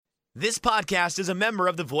This podcast is a member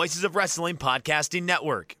of the Voices of Wrestling Podcasting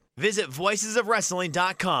Network. Visit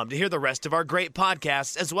voicesofwrestling.com to hear the rest of our great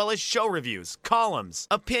podcasts, as well as show reviews, columns,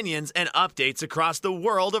 opinions, and updates across the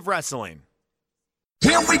world of wrestling.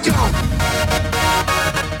 Here we go!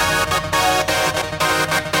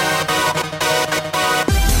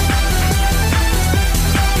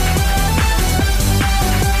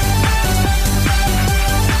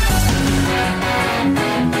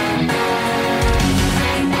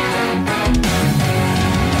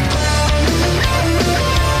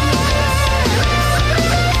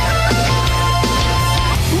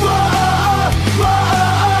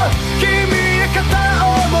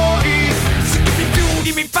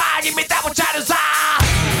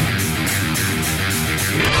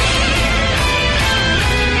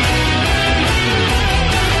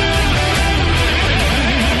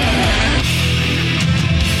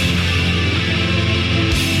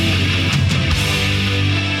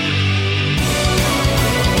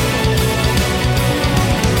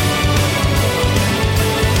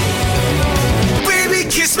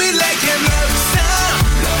 Kiss me like a love song.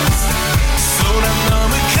 So that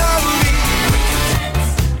mama call me.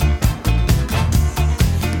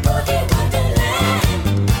 Boogie Wonderland.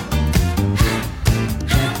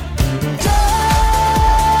 Yo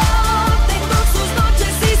tengo sus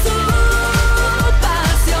noches y su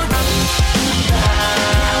pasión.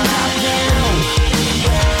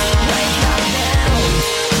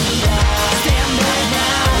 Stand by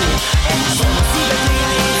now. Solo sube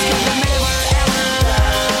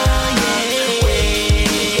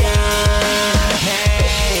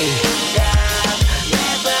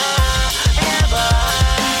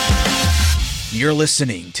You're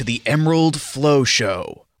listening to the Emerald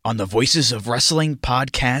FlowShow on the Voices of Wrestling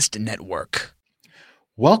Podcast Network.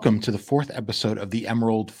 Welcome to the fourth episode of the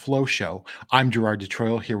Emerald FlowShow. I'm Gerard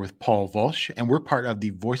DeTroyle here with Paul Volsch, and we're part of the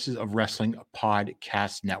Voices of Wrestling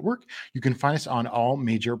Podcast Network. You can find us on all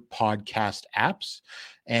major podcast apps.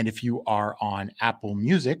 And if you are on Apple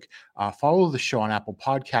Music, follow the show on Apple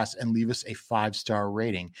Podcasts and leave us a 5-star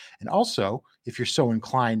rating. And also, if you're so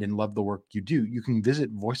inclined and love the work you do, you can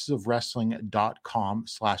visit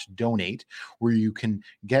voicesofwrestling.com/donate, where you can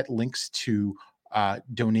get links to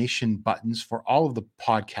donation buttons for all of the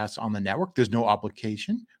podcasts on the network. There's no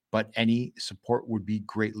obligation, but any support would be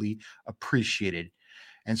greatly appreciated.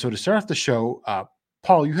 And so to start off the show,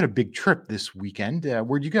 Paul, you had a big trip this weekend.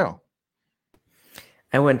 Where'd you go?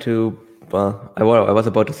 I went to, I was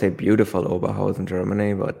about to say beautiful Oberhausen,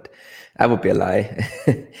 Germany, but that would be a lie.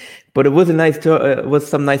 But it was a nice tour. It was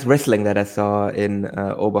some nice wrestling that I saw in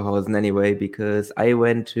Oberhausen anyway, because I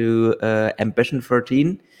went to Ambition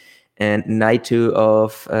 13 and night 2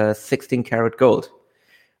 of 16 Karat Gold,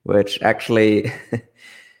 which actually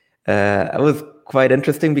was quite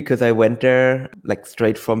interesting because I went there like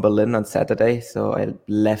straight from Berlin on Saturday. So I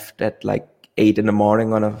left at like 8 in the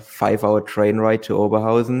morning on a 5-hour train ride to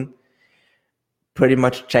Oberhausen. Pretty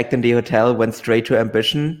much checked in the hotel, went straight to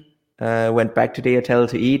Ambition, went back to the hotel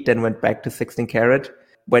to eat, then went back to 16 Karat,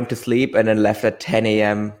 went to sleep, and then left at 10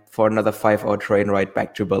 a.m. for another 5-hour train ride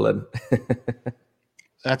back to Berlin.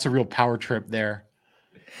 That's a real power trip there.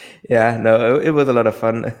 Yeah, no, it was a lot of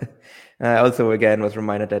fun. I also, again, was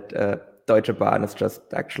reminded that Deutsche Bahn is just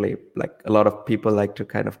actually, like, a lot of people like to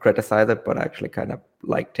kind of criticize it, but I actually kind of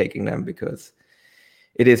like taking them because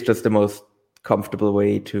it is just the most comfortable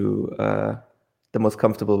way to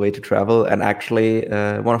travel. And actually,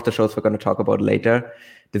 one of the shows we're going to talk about later,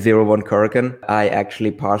 the Zero1 Kurgan, I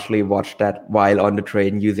actually partially watched that while on the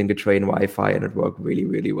train using the train Wi-Fi, and it worked really,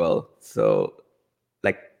 really well. So,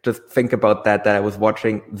 like, just think about that I was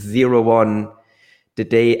watching Zero1 the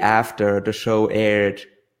day after the show aired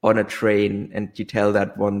on a train, and you tell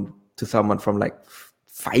that one to someone from like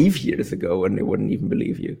 5 years ago and they wouldn't even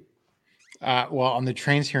believe you. Well, on the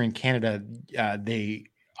trains here in Canada, they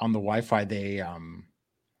on the Wi-Fi, they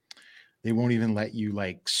won't even let you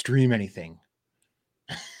like stream anything.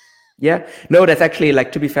 Yeah, no, that's actually,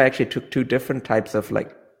 like, to be fair, I actually took 2 different types of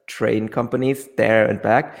like train companies there and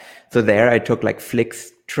back. So there I took like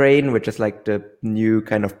Flix Train, which is like the new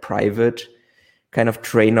kind of private kind of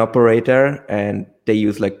train operator, and they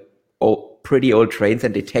use like pretty old trains,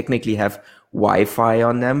 and they technically have Wi-Fi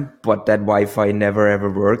on them, but that Wi-Fi never ever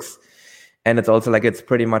works. And it's also like, it's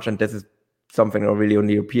pretty much, and this is something that really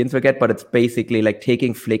only Europeans will get, but it's basically like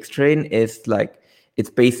taking Flix Train is like, it's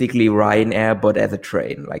basically Ryanair, but as a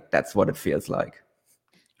train. Like, that's what it feels like.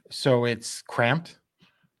 So it's cramped?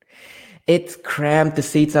 It's cramped. The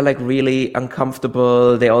seats are like really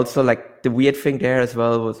uncomfortable. They also, like, the weird thing there as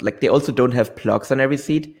well was like, they also don't have plugs on every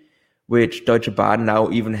seat, which Deutsche Bahn now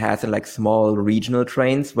even has in like small regional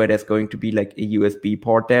trains where there's going to be like a USB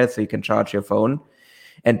port there so you can charge your phone.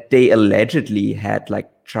 And they allegedly had like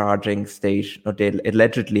charging station, or they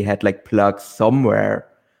allegedly had like plugs somewhere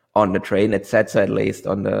on the train. It said so at least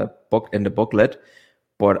on the book, in the booklet,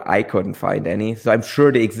 but I couldn't find any. So I'm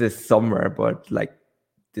sure they exist somewhere, but like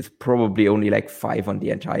there's probably only like 5 on the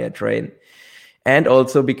entire train. And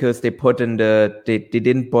also because they put in they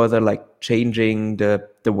didn't bother like changing the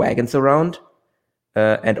wagons around,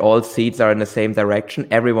 and all seats are in the same direction.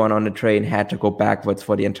 Everyone on the train had to go backwards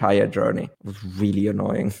for the entire journey. It was really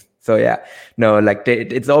annoying. So yeah, no, like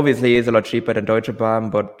it's obviously is a lot cheaper than Deutsche Bahn,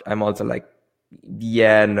 but I'm also like,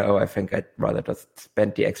 yeah, no, I think I'd rather just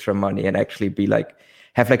spend the extra money and actually be like,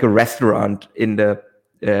 have like a restaurant in the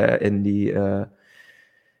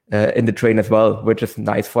train as well, which is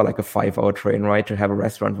nice for like a 5-hour train ride to have a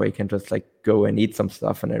restaurant where you can just like go and eat some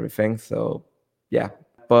stuff and everything. So yeah,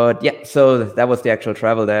 but yeah, so that was the actual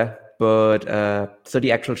travel there. But so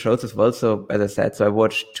the actual shows as well. So as I said, so I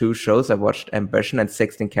watched 2 shows. I watched Ambition and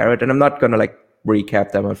 16 Carat, and I'm not gonna like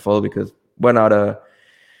recap them in full because we're not a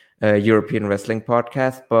European wrestling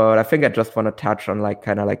podcast. But I think I just want to touch on like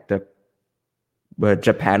kind of like the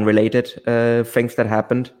Japan related things that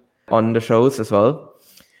happened on the shows as well.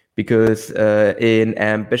 Because in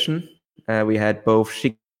Ambition, we had both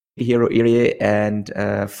Shigehiro Irie and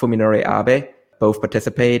Fuminori Abe both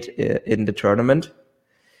participate in the tournament.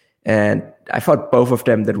 And I thought both of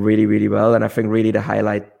them did really, really well. And I think really the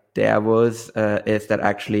highlight there is that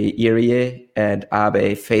actually Irie and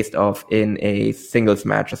Abe faced off in a singles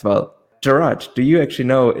match as well. Gerard, do you actually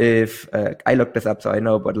know if, I looked this up so I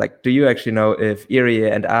know, but like, do you actually know if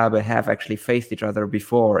Irie and Abe have actually faced each other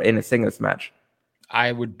before in a singles match?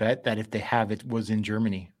 I would bet that if they have, it was in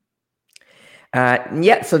Germany.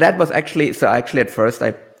 Yeah, so that was actually at first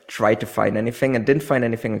I tried to find anything and didn't find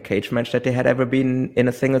anything in Cage Match that they had ever been in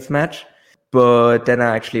a singles match. But then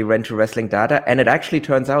I actually went to Wrestling Data, and it actually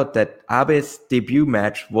turns out that Abe's debut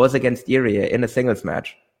match was against Irie in a singles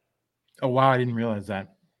match. Oh, wow, I didn't realize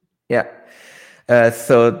that. Yeah.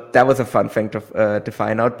 So that was a fun thing to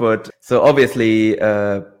find out. But so obviously,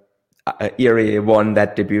 Irie won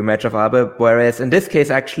that debut match of Abe, whereas in this case,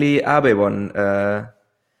 actually, Abe won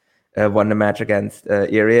the match against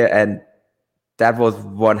Irie, and that was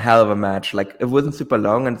one hell of a match. Like it wasn't super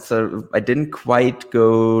long, and so I didn't quite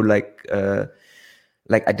go like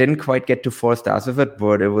I didn't quite get to 4 stars with it,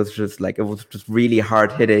 but it was just really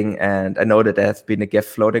hard hitting. And I know that there's been a gif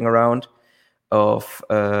floating around of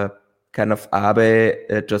kind of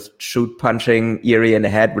Abe just shoot punching Irie in the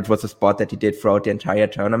head, which was a spot that he did throughout the entire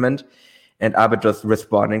tournament. And Abe just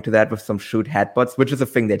responding to that with some shoot headbutts, which is a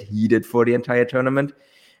thing that he did for the entire tournament,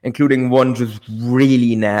 including one just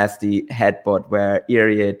really nasty headbutt where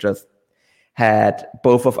Irie just had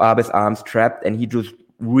both of Abe's arms trapped and he just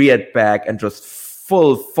reared back and just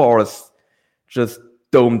full force just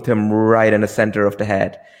domed him right in the center of the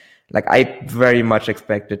head. Like I very much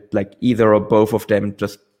expected like either or both of them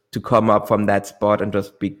just to come up from that spot and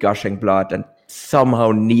just be gushing blood, and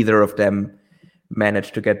somehow neither of them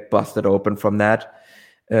managed to get busted open from that.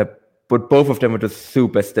 But both of them were just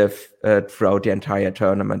super stiff throughout the entire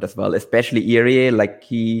tournament as well, especially Irie. Like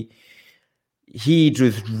he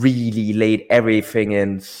just really laid everything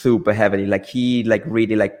in super heavily. Like he like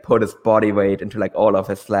really like put his body weight into like all of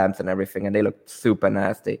his slams and everything, and they looked super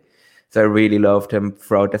nasty. So I really loved him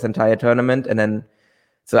throughout this entire tournament. And then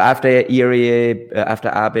so after Abe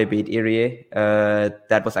beat Irie,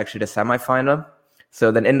 that was actually the semifinal.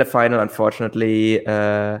 So then in the final, unfortunately,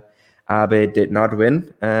 Abe did not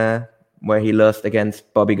win, where he lost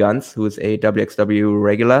against Bobby Guns, who's a WXW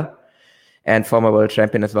regular and former world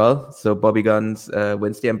champion as well. So Bobby Guns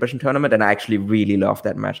wins the Ambition tournament, and I actually really loved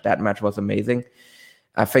that match. That match was amazing.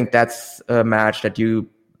 I think that's a match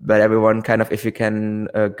that everyone kind of, if you can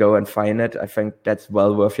go and find it, I think that's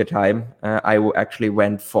well worth your time. I actually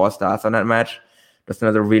went 4 stars on that match. Just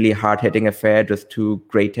another really hard-hitting affair, just 2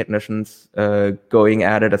 great technicians going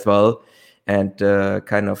at it as well. And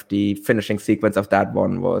kind of the finishing sequence of that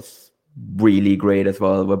one was really great as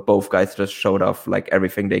well, where both guys just showed off like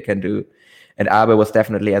everything they can do. And Abe was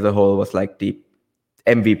definitely, as a whole, was like the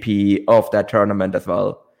MVP of that tournament as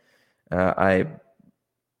well.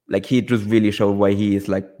 He just really showed why he is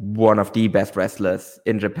like one of the best wrestlers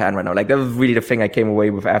in Japan right now. Like that was really the thing I came away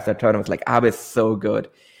with after that tournament. Like Abe is so good.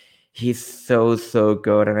 He's so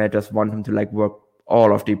good, and I just want him to like work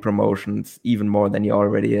all of the promotions even more than he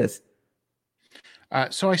already is.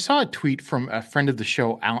 So I saw a tweet from a friend of the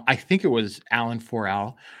show, I think it was Alan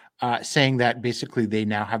Foral, saying that basically they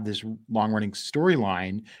now have this long-running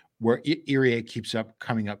storyline where Irie keeps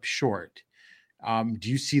coming up short. Do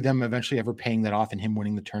you see them eventually ever paying that off and him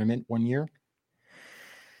winning the tournament one year?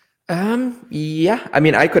 Yeah, I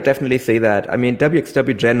mean, I could definitely say that. I mean,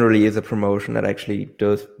 WXW generally is a promotion that actually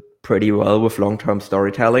does pretty well with long-term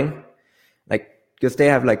storytelling. Like, because they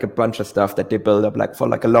have like a bunch of stuff that they build up like for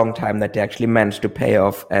like a long time that they actually managed to pay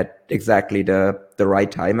off at exactly the right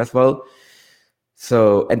time as well.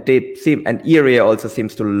 So, and Erie also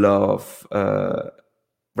seems to love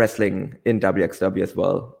wrestling in WXW as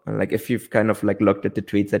well. And like, if you've kind of like looked at the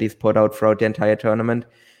tweets that he's put out throughout the entire tournament,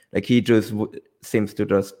 like he just seems to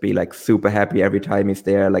just be like super happy every time he's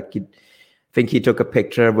there. Like, I think he took a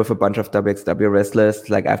picture with a bunch of WXW wrestlers,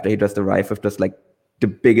 like after he just arrived, with just like the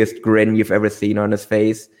biggest grin you've ever seen on his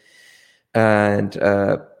face. And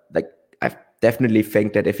like, I definitely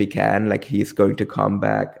think that if he can, like, he's going to come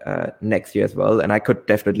back next year as well. And I could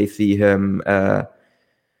definitely see him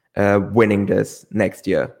winning this next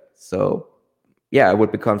year. So yeah, I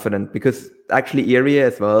would be confident, because actually Erie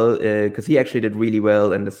as well, because he actually did really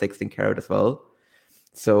well in the 16 karat as well.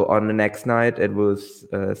 So on the next night, it was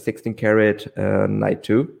 16 karat night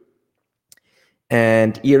 2.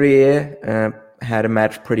 And Erie had a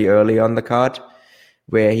match pretty early on the card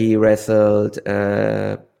where he wrestled,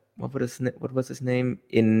 what was his name?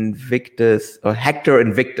 Invictus, or Hector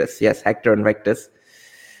Invictus. Yes, Hector Invictus,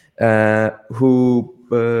 who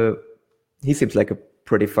he seems like a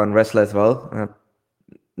pretty fun wrestler as well.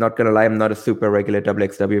 Not gonna lie, I'm not a super regular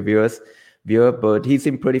WXW viewer, but he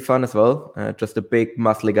seemed pretty fun as well. Just a big,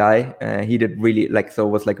 muscly guy. He did really it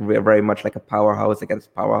was like very much like a powerhouse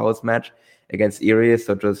against powerhouse match against Erie.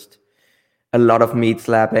 So just a lot of meat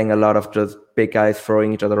slapping, a lot of just big guys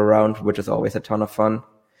throwing each other around, which is always a ton of fun.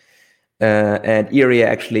 And Erie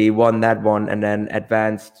actually won that one and then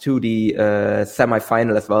advanced to the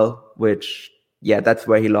semifinal as well, which, yeah, that's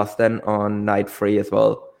where he lost then on night 3 as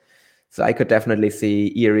well. So I could definitely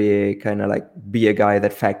see Erie kind of like be a guy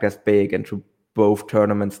that factors big into both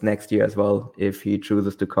tournaments next year as well, if he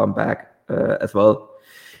chooses to come back as well.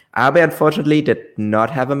 Abe unfortunately did not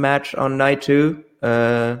have a match on night 2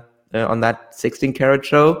 on that 16 karat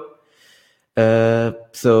show. But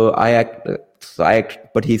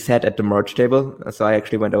he sat at the merch table, so I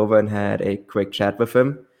actually went over and had a quick chat with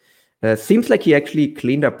him. Seems like he actually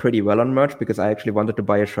cleaned up pretty well on merch, because I actually wanted to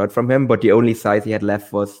buy a shirt from him, but the only size he had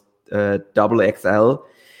left was double XL,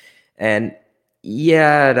 and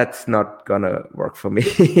yeah, that's not gonna work for me.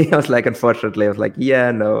 Unfortunately, I was like, yeah,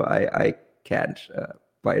 no, I can't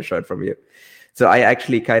buy a shirt from you. So I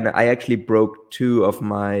actually broke 2 of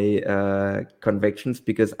my convictions,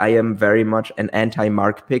 because I am very much an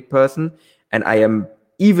anti-mark pick person, and I am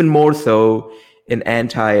even more so an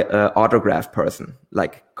anti-autograph person,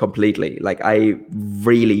 like completely. Like, I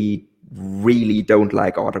really, really don't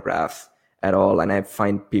like autographs at all, and I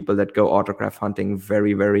find people that go autograph hunting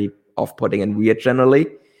very, very off-putting and weird generally.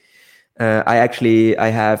 I actually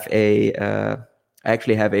have a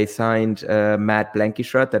signed Matt Blanky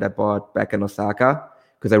shirt that I bought back in Osaka,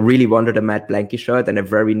 because I really wanted a Matt Blanky shirt, and I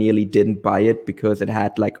very nearly didn't buy it because it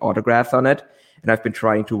had like autographs on it, and I've been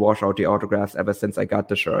trying to wash out the autographs ever since I got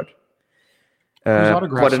the shirt. Whose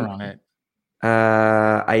autographs are on it?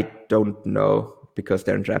 I don't know, because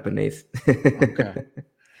they're in Japanese. Okay.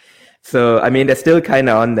 So I mean, they're still kind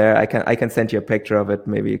of on there. I can send you a picture of it.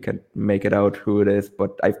 Maybe you can make it out who it is.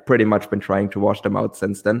 But I've pretty much been trying to wash them out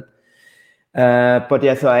since then. But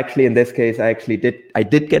yeah, so actually in this case, I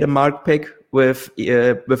did get a mark pick with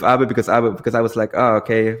Abe, because I was like, oh,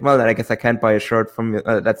 okay, well then I guess I can't buy a shirt from you.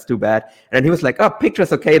 That's too bad. And then he was like, oh,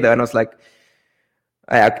 picture's okay though. And I was like,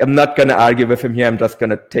 I'm not gonna argue with him here. I'm just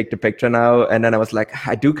gonna take the picture now. And then I was like,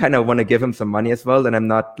 I do kind of want to give him some money as well. And I'm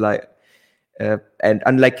not like, and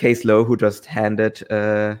unlike Case Lowe, who just handed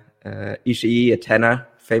Ishii a tenner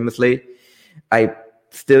famously, I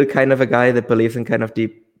still kind of a guy that believes in kind of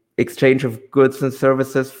the exchange of goods and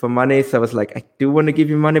services for money. So I was like, I do want to give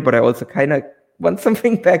you money, but I also kind of want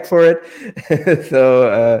something back for it.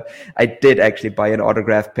 So I did actually buy an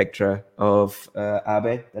autographed picture of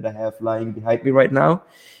Abe that I have lying behind me right now.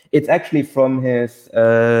 It's actually from his,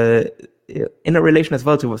 in a relation as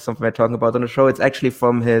well to something we're talking about on the show, it's actually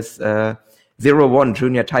from his 0-1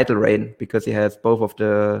 junior title reign, because he has both of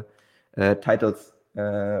the titles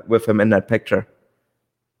with him in that picture.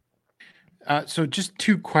 So just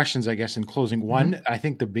 2 questions, I guess, in closing. One, I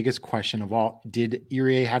think the biggest question of all, did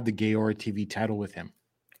Irie have the Gaora TV title with him?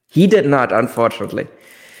 He did not, unfortunately.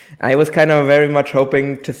 I was kind of very much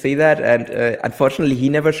hoping to see that, and unfortunately he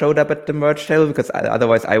never showed up at the merch table, because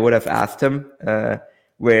otherwise I would have asked him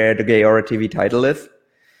where the Gaora TV title is.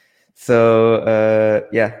 So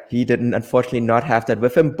yeah, he didn't unfortunately not have that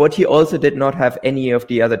with him, but he also did not have any of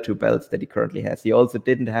the other 2 belts that he currently has. He also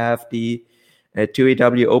didn't have the a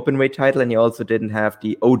 2AW openweight title, and he also didn't have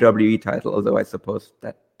the OWE title, although I suppose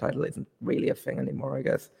that title isn't really a thing anymore, I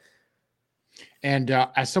guess. And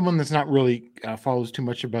as someone that's not really follows too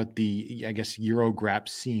much about the, I guess, Eurograp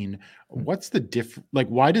scene, what's the like,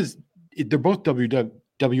 why they're both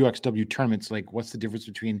WXW tournaments. Like, what's the difference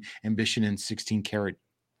between Ambition and 16 Carat?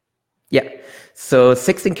 Yeah. So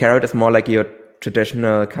 16 Carat is more like your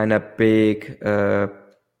traditional kind of big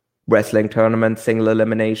wrestling tournament, single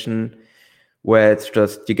elimination, where it's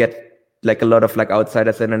just, you get like a lot of like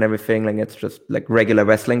outsiders in and everything. Like it's just like regular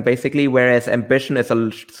wrestling basically. Whereas Ambition is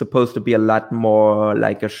supposed to be a lot more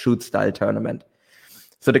like a shoot style tournament.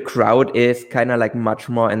 So the crowd is kind of like much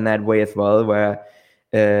more in that way as well, where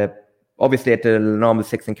obviously at the normal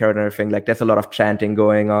 16 Carat and everything, like there's a lot of chanting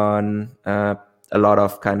going on, a lot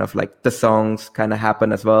of kind of like the songs kind of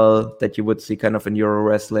happen as well that you would see kind of in Euro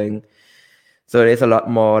wrestling. So there's a lot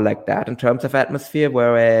more like that in terms of atmosphere,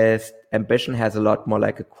 whereas Ambition has a lot more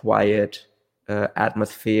like a quiet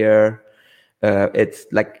atmosphere. It's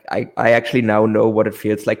like I actually now know what it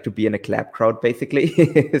feels like to be in a clap crowd,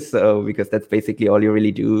 basically. So because that's basically all you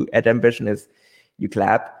really do at Ambition is you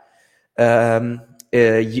clap. There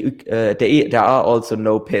are also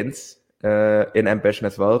no pins in Ambition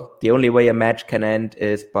as well. The only way a match can end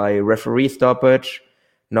is by referee stoppage,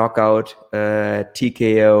 knockout,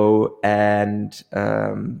 TKO,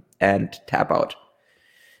 and tap out.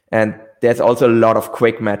 And there's also a lot of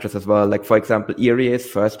quick matches as well. Like, for example, Erie's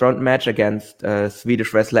first round match against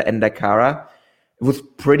Swedish wrestler Enda Kara, it was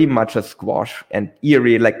pretty much a squash. And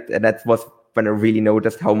Erie, and that was when I really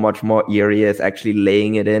noticed how much more Erie is actually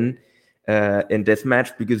laying it in this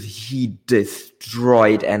match, because he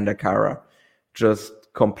destroyed Enda Kara. Just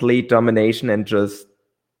complete domination and just,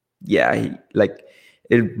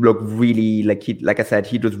 it looked really like I said,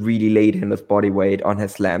 he just really laid in his body weight on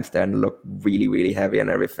his slams there and looked really, really heavy and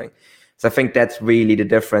everything. So I think that's really the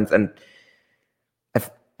difference. And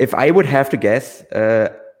if I would have to guess,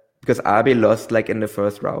 because Abe lost like in the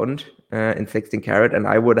first round in 16 Carat, and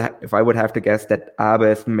if I would have to guess that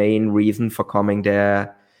Abe's main reason for coming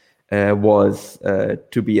there was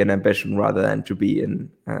to be an Ambition rather than to be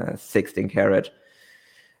in 16 Carat.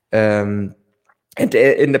 And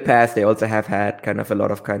in the past, they also have had kind of a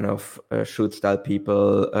lot of kind of shoot style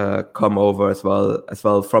people come over as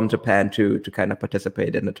well from Japan to kind of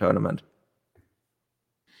participate in the tournament.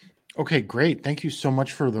 Okay, great. Thank you so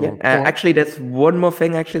much for the report. Actually, there's one more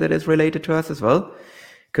thing actually that is related to us as well,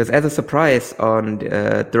 because as a surprise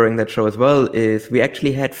during that show as well is we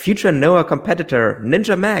actually had future Noah competitor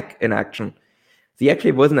Ninja Mac in action. He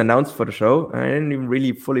actually wasn't announced for the show. I didn't even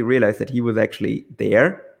really fully realize that he was actually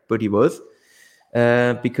there, but he was.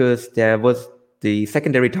 Because there was the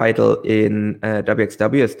secondary title in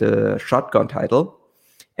WXW as the Shotgun title,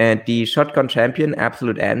 and the Shotgun champion,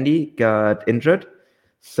 Absolute Andy, got injured.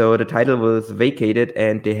 So the title was vacated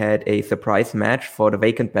and they had a surprise match for the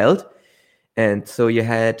vacant belt. And so you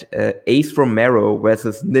had Ace Romero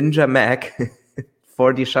versus Ninja Mac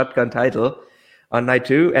for the Shotgun title on night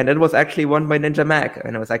 2. And it was actually won by Ninja Mac.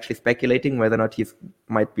 And I was actually speculating whether or not he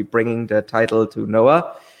might be bringing the title to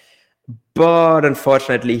Noah. But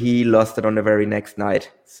unfortunately, he lost it on the very next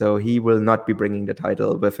night. So he will not be bringing the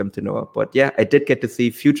title with him to Noah. But yeah, I did get to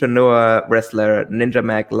see future Noah wrestler Ninja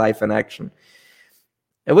Mac live in action.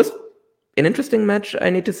 It was an interesting match,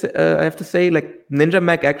 I have to say. Like, Ninja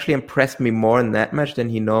Mac actually impressed me more in that match than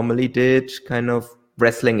he normally did, kind of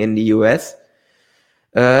wrestling in the US.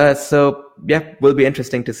 So yeah, will be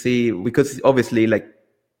interesting to see, because obviously, like,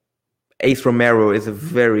 Ace Romero is a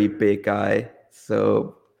very big guy.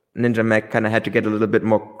 So Ninja Mac kind of had to get a little bit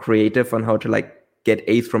more creative on how to like get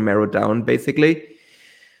Ace Romero down, basically.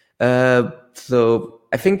 So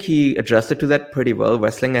I think he adjusted to that pretty well,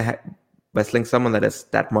 wrestling someone that is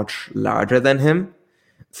that much larger than him.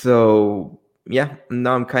 So yeah,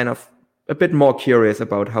 now I'm kind of a bit more curious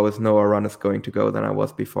about how his Noah run is going to go than I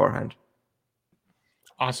was beforehand.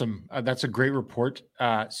 Awesome. That's a great report.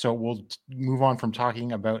 So we'll move on from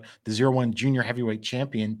talking about the 0-1 junior heavyweight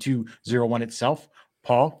champion to 0-1 itself.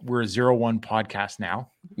 Paul, we're a 0-1 podcast now.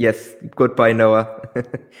 Yes. Goodbye, Noah.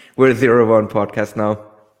 We're a 0-1 podcast now.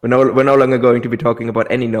 We're no longer going to be talking about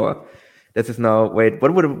any Noah. This is now,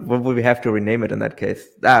 what would we have to rename it in that case?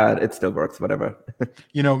 It still works, whatever.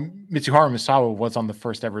 Mitsuharu Misawa was on the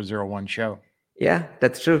first ever 0-1 show. Yeah,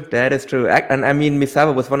 that's true. That is true. And I mean,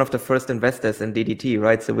 Misawa was one of the first investors in DDT,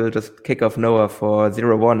 right? So we'll just kick off Noah for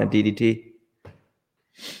 0-1 at DDT.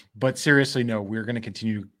 But seriously, no, we're going to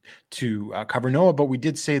continue to cover Noah. But we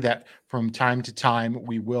did say that from time to time,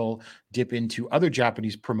 we will dip into other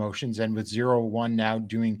Japanese promotions. And with 0-1 now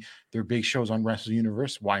doing their big shows on Wrestle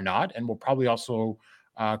Universe, why not? And we'll probably also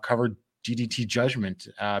cover DDT Judgment,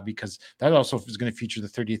 because that also is going to feature the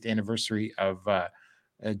 30th anniversary of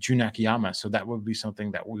Jun Akiyama. So that would be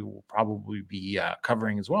something that we will probably be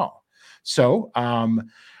covering as well. So on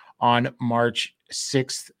March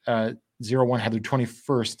 6th, Zero1 had their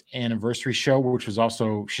 21st anniversary show, which was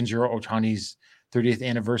also Shinjiro Otani's 30th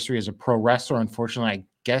anniversary as a pro wrestler. Unfortunately, I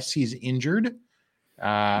guess he's injured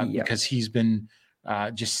because he's been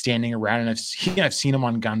just standing around. And I've seen him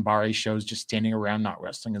on Ganbare shows just standing around, not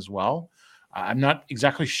wrestling as well. I'm not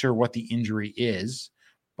exactly sure what the injury is,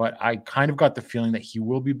 but I kind of got the feeling that he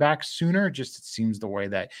will be back sooner. Just it seems the way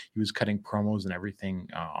that he was cutting promos and everything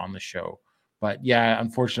on the show. But yeah,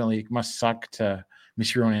 unfortunately, it must suck to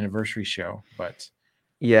miss your own anniversary show. But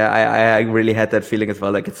yeah, I really had that feeling as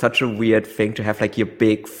well. Like, it's such a weird thing to have like your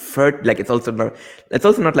big third. Like, it's also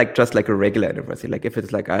not like just like a regular anniversary. Like, if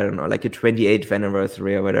it's like, I don't know, like your 28th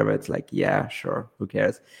anniversary or whatever, it's like, yeah, sure, who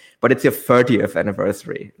cares? But it's your 30th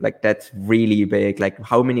anniversary. Like, that's really big. Like,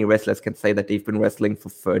 how many wrestlers can say that they've been wrestling for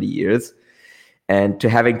 30 years? And to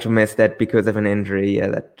having to miss that because of an injury, yeah,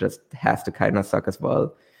 that just has to kind of suck as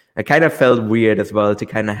well. I kind of felt weird as well to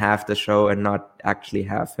kind of have the show and not actually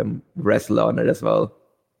have him wrestle on it as well.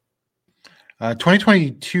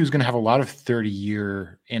 2022 is going to have a lot of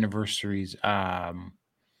 30-year anniversaries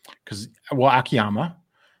because, Akiyama,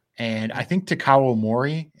 and I think Takao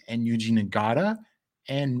Omori and Yuji Nagata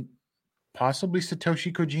and possibly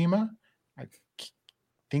Satoshi Kojima. I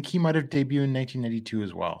think he might have debuted in 1992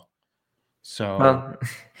 as well. So, well, I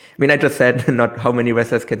mean, I just said not how many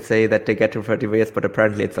wrestlers can say that they get to 30 years, but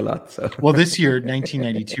apparently it's a lot. So, well, this year,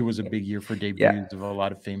 1992 was a big year for debuts of a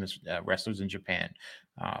lot of famous wrestlers in Japan.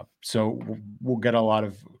 So we'll get a lot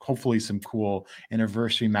of, hopefully, some cool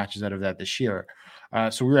anniversary matches out of that this year.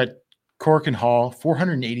 So we were at Korakuen Hall,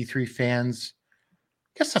 483 fans.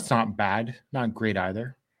 I guess that's not bad, not great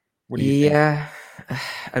either. What do you think? Yeah,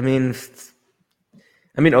 I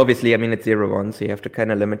mean, obviously, it's Zero1, so you have to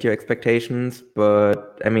kind of limit your expectations.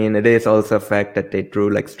 But I mean, it is also a fact that they drew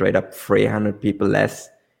like straight up 300 people less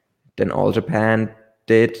than All Japan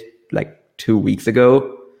did like 2 weeks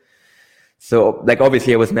ago. So, like,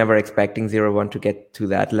 obviously, I was never expecting Zero1 to get to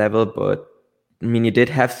that level. But I mean, you did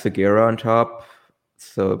have Sugiura on top,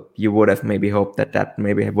 so you would have maybe hoped that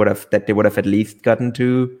they would have at least gotten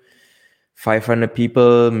to 500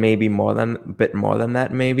 people, maybe a bit more than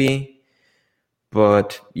that, maybe.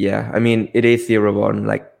 But yeah, I mean, it is Zero1.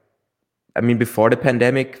 Like, I mean, before the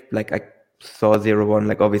pandemic, like, I saw Zero1,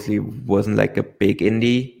 like, obviously wasn't like a big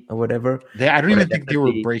indie or whatever. I don't even think they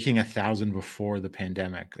were breaking 1,000 before the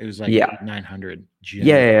pandemic. It was like 900.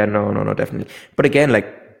 Yeah, no, definitely. But again,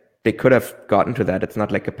 like, they could have gotten to that. It's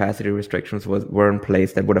not like capacity restrictions were in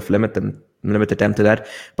place that would have limited them to that.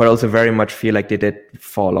 But I also very much feel like they did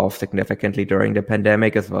fall off significantly during the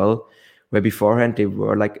pandemic as well. Where beforehand they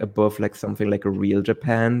were like above like something like a Real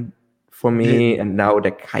Japan for me, and now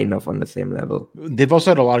they're kind of on the same level. They've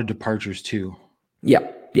also had a lot of departures too. Yeah,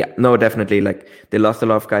 no, definitely. Like, they lost a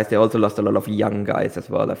lot of guys. They also lost a lot of young guys as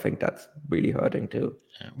well. I think that's really hurting too.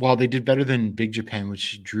 Well, they did better than Big Japan,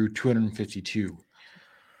 which drew 252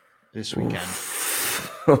 this weekend.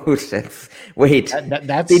 Oh, wait.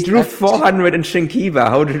 They drew 400 in Shinkiba.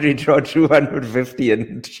 How did they draw 250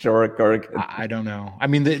 in Shorikurikan? I don't know. I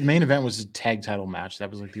mean, the main event was a tag title match.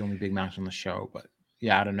 That was like the only big match on the show. But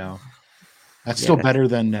yeah, I don't know. That's still better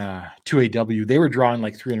than 2AW. They were drawing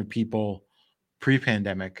like 300 people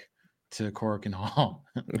pre-pandemic to Korakuen Hall.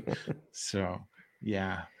 So,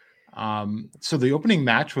 yeah. So the opening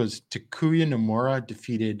match was Takuya Nomura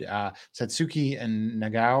defeated Satsuki and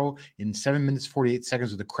Nagao in 7 minutes 48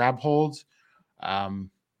 seconds with a crab hold.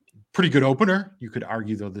 Pretty good opener. You could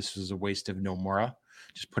argue, though, this was a waste of Nomura,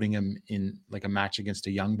 just putting him in like a match against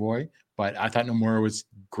a young boy. But I thought Nomura was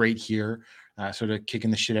great here, sort of kicking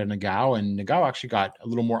the shit out of Nagao. And Nagao actually got a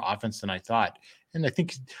little more offense than I thought. And I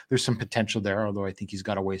think there's some potential there, although I think he's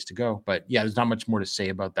got a ways to go. But yeah, there's not much more to say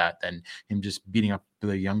about that than him just beating up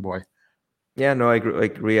the young boy. Yeah, no, I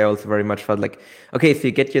agree. I also very much felt like, okay, so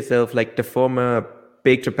you get yourself like the former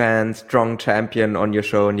Big Japan strong champion on your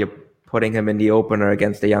show and you're putting him in the opener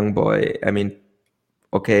against a young boy. I mean,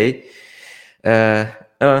 okay.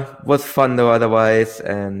 Was fun though otherwise.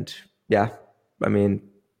 And yeah, I mean,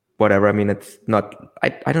 whatever. I mean, it's not,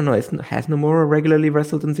 I don't know. Has Nomura regularly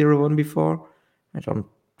wrestled in Zero1 before? I don't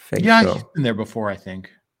think so. Yeah, he's been there before, I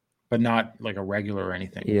think, but not like a regular or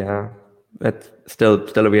anything. Yeah, it's still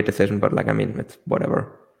a weird decision, but like, I mean, it's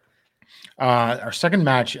whatever. Our second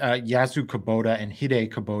match, Yasu Kubota and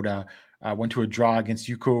Hide Kubota went to a draw against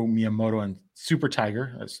Yuko Miyamoto and Super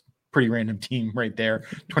Tiger. That's a pretty random team right there.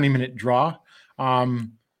 20-minute draw.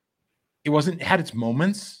 It had its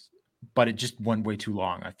moments. but it just went way too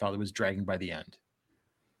long. I felt it was dragging by the end.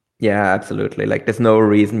 Yeah, absolutely. Like, there's no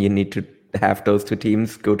reason you need to have those two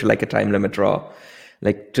teams go to like a time limit draw.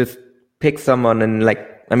 Like, just pick someone and like,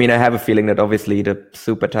 I mean, I have a feeling that obviously the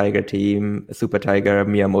Super Tiger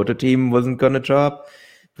Miyamoto team wasn't gonna drop.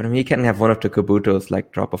 But I mean, you can have one of the Kabutos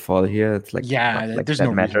like drop or fall here. It's like, Yeah, not like there's that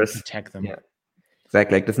no reason matters. to protect them. Yeah,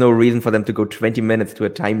 exactly. Like, there's no reason for them to go 20 minutes to a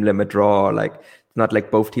time limit draw. Like, it's not like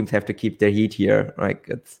both teams have to keep their heat here. Like,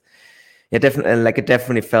 it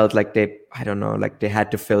definitely felt like I don't know, like they had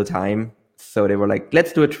to fill time. So they were like,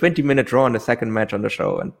 let's do a 20-minute draw on the second match on the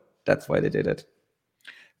show. And that's why they did it.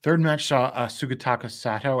 Third match saw Sugataka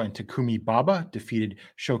Sato and Takumi Baba defeated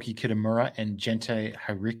Shoki Kitamura and Gente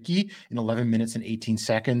Hariki in 11 minutes and 18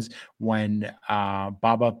 seconds when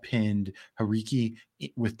Baba pinned Hariki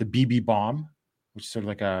with the BB bomb, which is sort of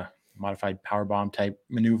like a modified power bomb type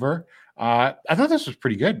maneuver. I thought this was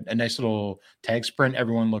pretty good. A nice little tag sprint.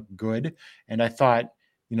 Everyone looked good. And I thought,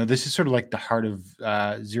 this is sort of like the heart of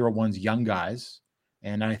Zero1's young guys.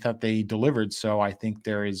 And I thought they delivered. So I think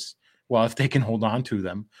there is, well, if they can hold on to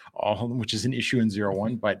them, which is an issue in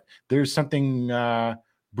 0-1, but there's something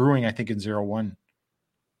brewing, I think, in 0-1.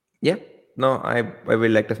 Yeah, no, I really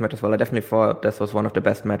like this match as well. I definitely thought this was one of the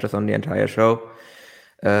best matches on the entire show.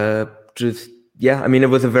 I mean, it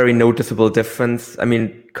was a very noticeable difference. I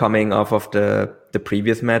mean, coming off of the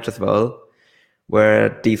previous match as well,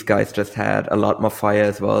 where these guys just had a lot more fire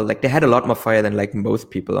as well. Like, they had a lot more fire than like most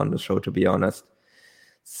people on the show, to be honest.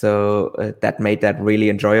 So that made that really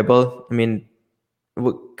enjoyable. I mean,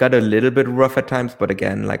 we got a little bit rough at times, but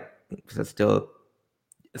again, like, there's still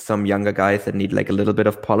some younger guys that need like a little bit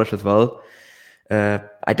of polish as well.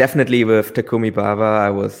 I definitely, with Takumi Baba, I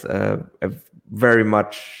was very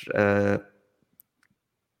much after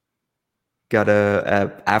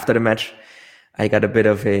the match, I got a bit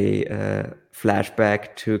of a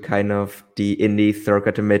flashback to kind of the indie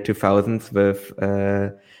circa to mid 2000s with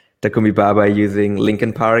Takumi Baba using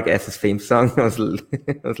Linkin Park as his theme song. I was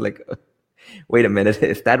like, wait a minute,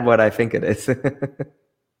 is that what I think it is?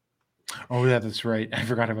 Oh, yeah, that's right. I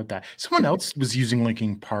forgot about that. Someone else was using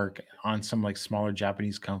Linkin Park on some like smaller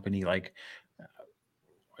Japanese company, like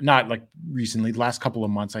not like recently, the last couple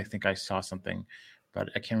of months. I think I saw something, but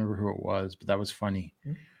I can't remember who it was, but that was funny.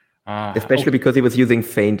 Especially because he was using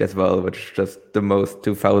Faint as well, which is just the most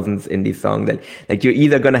 2000s indie song that, like, you're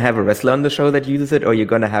either going to have a wrestler on the show that uses it, or you're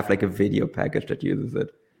going to have like a video package that uses it.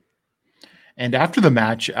 And after the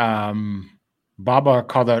match, Baba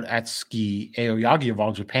called out Atsuki Aoyagi of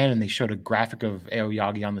All Japan, and they showed a graphic of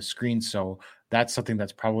Aoyagi on the screen. So that's something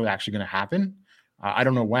that's probably actually going to happen. I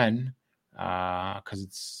don't know when, because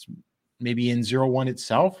it's maybe in 0-1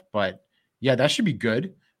 itself, but yeah, that should be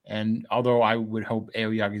good. And although I would hope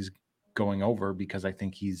Aoyagi's going over, because I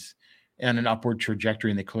think he's on an upward trajectory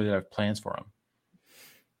and they clearly have plans for him.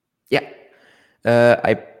 Yeah,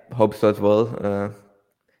 I hope so as well.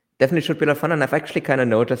 Definitely should be a lot of fun. And I've actually kind of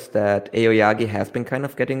noticed that Aoyagi has been kind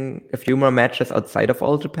of getting a few more matches outside of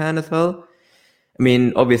All Japan as well. I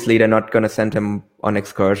mean, obviously they're not going to send him on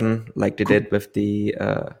excursion like they did with the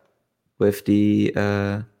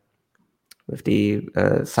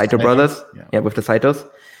Saito brothers. Yeah, with the Saitos.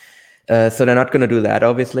 So they're not going to do that,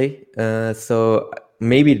 obviously. So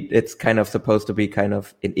maybe it's kind of supposed to be kind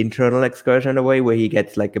of an internal excursion in a way where he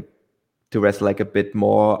gets to wrestle like a bit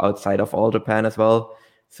more outside of All Japan as well.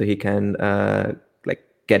 So he can like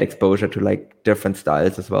get exposure to like different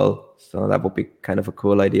styles as well. So that would be kind of a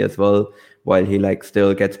cool idea as well, while he like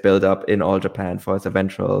still gets built up in All Japan for his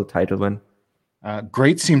eventual title win.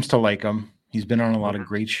 Great seems to like him. He's been on a lot of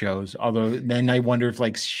great shows. Although then I wonder if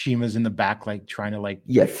like Shima's in the back, like trying to like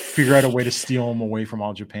figure out a way to steal him away from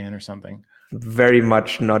All Japan or something. Very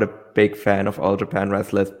much not a big fan of All Japan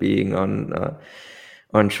wrestlers being on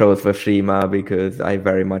shows with Shima, because I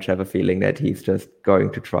very much have a feeling that he's just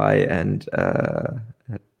going to try and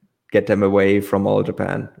get them away from All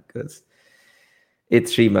Japan, because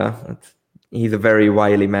it's Shima. He's a very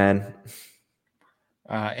wily man.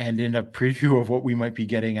 And in a preview of what we might be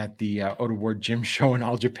getting at the Oda Ward Gym show in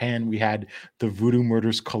All Japan, we had the Voodoo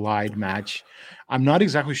Murders Collide match. I'm not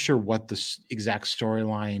exactly sure what the exact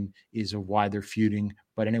storyline is of why they're feuding.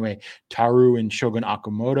 But anyway, Taru and Shogun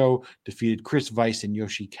Akamoto defeated Chris Weiss and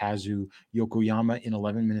Yoshikazu Yokoyama in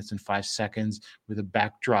 11 minutes and 5 seconds with a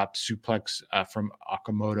backdrop suplex from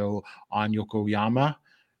Akamoto on Yokoyama.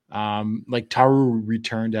 Like Taru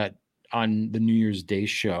returned on the New Year's Day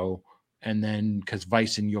show. And then because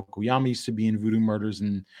Vice and Yokoyama used to be in Voodoo Murders,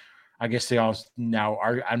 and I guess they all now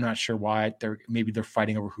are. I'm not sure why. Maybe they're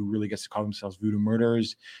fighting over who really gets to call themselves Voodoo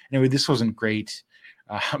Murderers. Anyway, this wasn't great.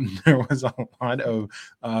 There was a lot of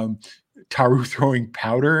Taru throwing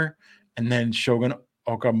powder, and then Shogun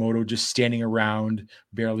Okamoto just standing around,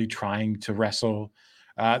 barely trying to wrestle.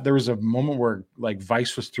 There was a moment where like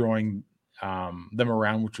Vice was throwing them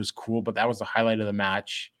around, which was cool, but that was the highlight of the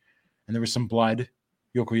match. And there was some blood.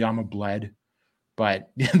 Yokoyama bled,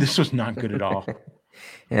 but this was not good at all.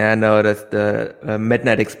 Yeah, no, that's the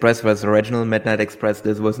Midnight Express was the original Midnight Express.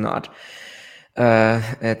 This was not.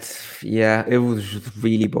 It was just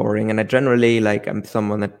really boring. And I generally I'm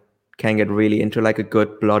someone that can get really into like a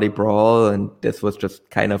good bloody brawl, and this was just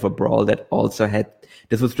kind of a brawl that also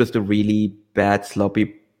this was just a really bad,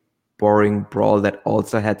 sloppy, boring brawl that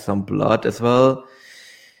also had some blood as well.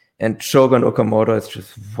 And Shogun Okamoto is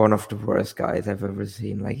just one of the worst guys I've ever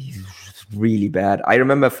seen. Like, he's just really bad. I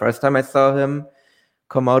remember first time I saw him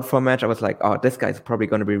come out for a match, I was like, oh, this guy's probably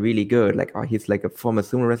going to be really good. Like, oh, he's like a former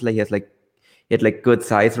sumo wrestler. He had like good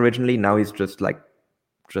size originally. Now he's just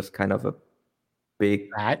kind of a big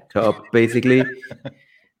top, basically.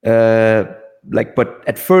 But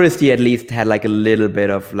at first he at least had like a little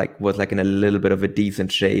bit of was like in a little bit of a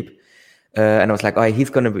decent shape. And I was like, oh, he's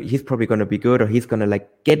probably gonna be good, or he's gonna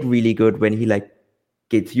like get really good when he like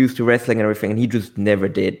gets used to wrestling and everything. And he just never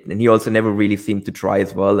did. And he also never really seemed to try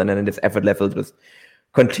as well. And then his effort level just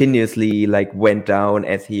continuously like went down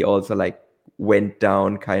as he also like went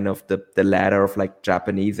down kind of the ladder of like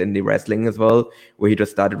Japanese indie wrestling as well, where he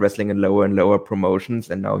just started wrestling in lower and lower promotions,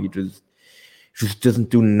 and now he just doesn't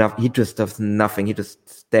do nothing. He just does nothing. He just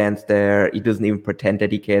stands there. He doesn't even pretend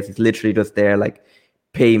that he cares. He's literally just there like,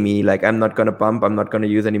 pay me. Like, I'm not gonna bump, I'm not gonna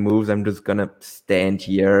use any moves, I'm just gonna stand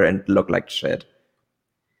here and look like shit.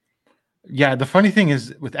 Yeah, the funny thing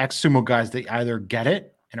is with ex-sumo guys, they either get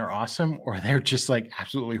it and are awesome, or they're just like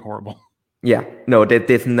absolutely horrible. Yeah, no,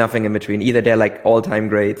 there's nothing in between. Either they're like all-time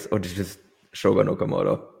greats, or they're just Shogun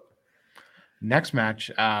Okamoto. Next match,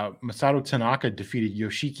 Masato Tanaka defeated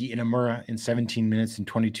Yoshiki Inamura in 17 minutes and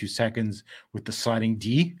 22 seconds with the sliding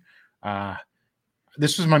D.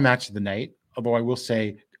 This was my match of the night, although I will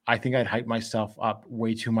say I think I'd hyped myself up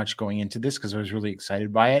way too much going into this because I was really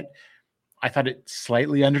excited by it. I thought it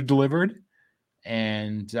slightly underdelivered,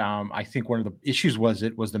 and I think one of the issues was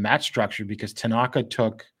the match structure, because Tanaka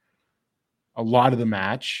took a lot of the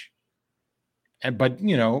match, but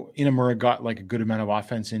Inamura got like a good amount of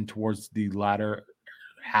offense in towards the latter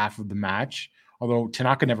half of the match. Although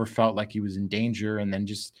Tanaka never felt like he was in danger, and then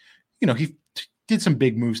just he did some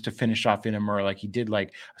big moves to finish off Inamura, like he did like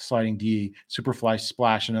a sliding D, superfly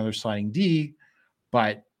splash, another sliding D,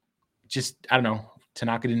 but just I don't know.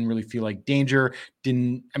 Tanaka didn't really feel like danger.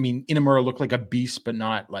 Inamura looked like a beast, but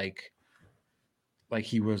not like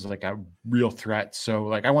he was like a real threat. So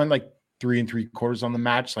like I went like 3 3/4 on the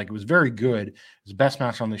match. Like, it was very good. It was the best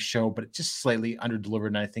match on the show, but it just slightly underdelivered,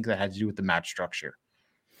 and I think that had to do with the match structure.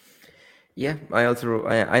 Yeah,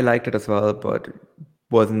 I liked it as well, but it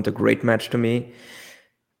wasn't a great match to me.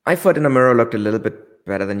 I thought Inamura looked a little bit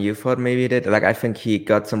better than you thought maybe he did. Like, I think he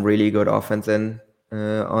got some really good offense in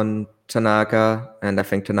on Tanaka, and I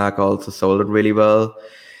think Tanaka also sold it really well.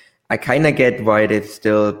 I kind of get why they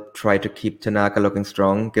still try to keep Tanaka looking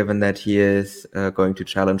strong, given that he is going to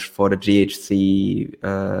challenge for the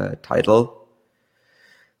GHC title.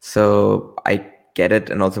 So I get it,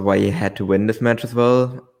 and also why he had to win this match as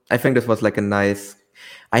well. I think this was like a nice...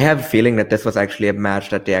 I have a feeling that this was actually a match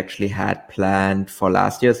that they actually had planned for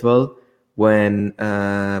last year as well, when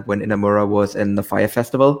Inamura was in the Fire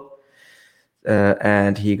Festival,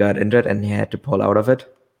 and he got injured and he had to pull out of it.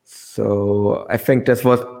 So I think this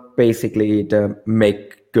was basically the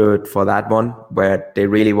make good for that one, where they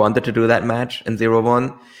really wanted to do that match in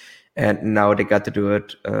Zero1, and now they got to do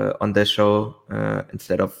it on this show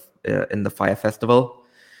instead of in the Fire Festival.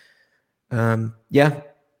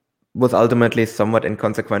 Was ultimately somewhat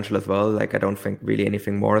inconsequential as well. Like, I don't think really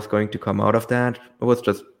anything more is going to come out of that. It was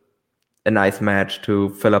just a nice match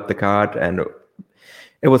to fill up the card, and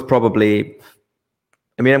it was probably...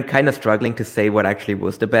 I'm kind of struggling to say what actually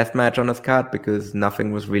was the best match on this card, because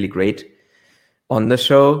nothing was really great on the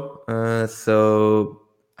show. So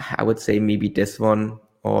I would say maybe this one,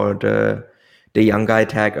 or the young guy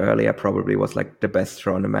tag earlier probably was like the best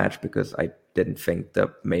show on the match, because I didn't think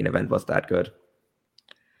the main event was that good.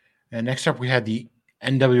 And next up, we had the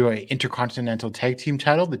NWA Intercontinental Tag Team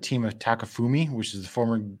title, the team of Takafumi, which is the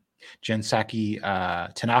former Gensaki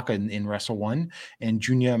Tanaka in Wrestle 1, and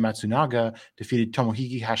Junya Matsunaga defeated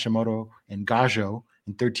Tomohiki Hashimoto and Gajo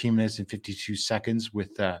in 13 minutes and 52 seconds,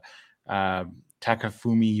 with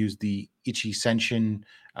Takafumi used the Ichi Senshin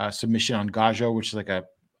submission on Gajo, which is like an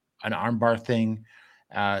armbar thing.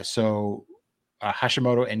 So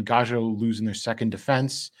Hashimoto and Gajo lose in their second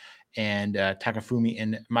defense, and Takafumi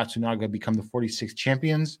and Matsunaga become the 46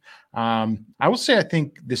 champions. I will say I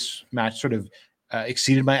think this match sort of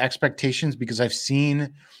exceeded my expectations because I've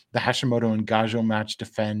seen the Hashimoto and Gajo match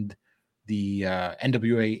defend the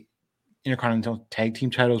NWA Intercontinental Tag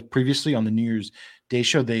Team titles previously on the New Year's Day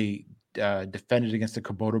show. They defended against the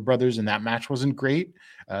Kubota brothers, and that match wasn't great.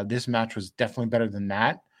 This match was definitely better than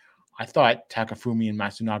that. I thought Takafumi and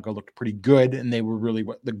Matsunaga looked pretty good, and they were really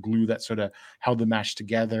the glue that sort of held the match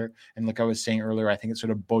together. And like I was saying earlier, I think it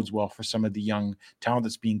sort of bodes well for some of the young talent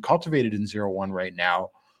that's being cultivated in Zero1 right now.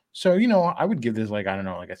 So, I would give this like a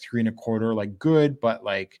 3.25, like good, but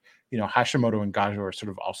like, Hashimoto and Gajo are sort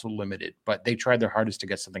of also limited, but they tried their hardest to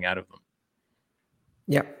get something out of them.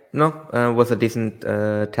 Yeah, no, was a decent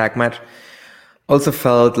tag match. Also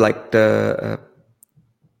felt like they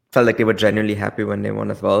were genuinely happy when they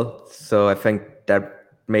won as well. So I think that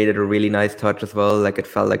made it a really nice touch as well. Like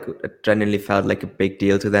it genuinely felt like a big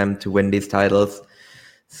deal to them to win these titles.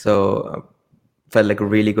 So felt like a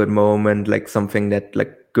really good moment, like something that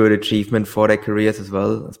like good achievement for their careers as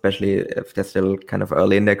well, especially if they're still kind of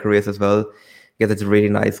early in their careers as well. Because it's a really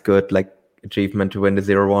nice, good like achievement to win the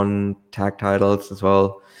 0-1 tag titles as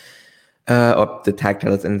well. Or the tag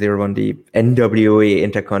titles in 0-1, the NWA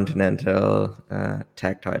Intercontinental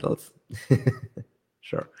tag titles.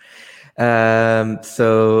 Sure.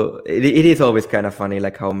 So it is always kind of funny,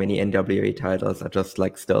 like how many NWA titles are just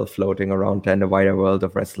like still floating around in the wider world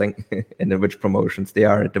of wrestling and in which promotions they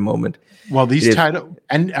are at the moment. Well, these titles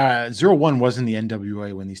and 0-1 wasn't the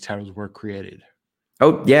NWA when these titles were created.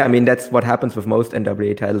 Oh yeah, I mean that's what happens with most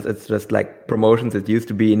NWA titles. It's just like promotions that used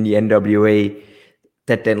to be in the NWA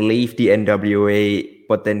that then leave the NWA,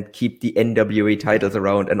 but then keep the NWA titles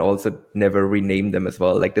around and also never rename them as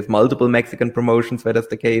well. Like there's multiple Mexican promotions where that's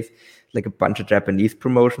the case, like a bunch of Japanese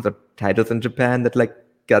promotions or titles in Japan that like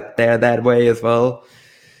got there that way as well.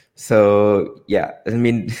 So yeah, I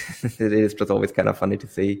mean, it is just always kind of funny to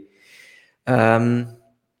see.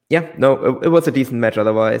 Yeah, no, it was a decent match.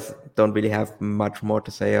 Otherwise, don't really have much more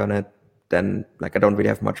to say on it. Then like I don't really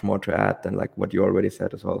have much more to add than like what you already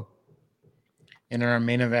said as well. In our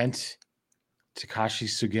main event, Takashi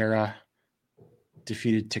Sugiura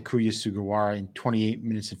defeated Takuya Sugawara in 28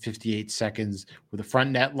 minutes and 58 seconds with a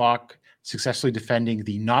front net lock, successfully defending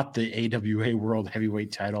the AWA World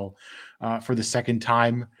Heavyweight title for the second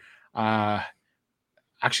time.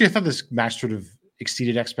 Actually, I thought this match sort of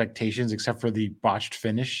exceeded expectations, except for the botched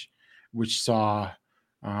finish, which saw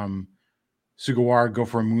Sugawara go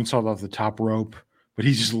for a moonsault off the top rope, but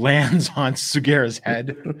he just lands on Sugura's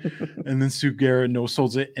head, and then Sugura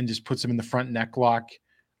no-solds it and just puts him in the front neck lock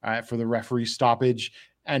for the referee stoppage.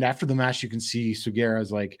 And after the match, you can see Sugura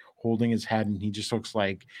is like holding his head, and he just looks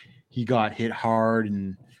like he got hit hard,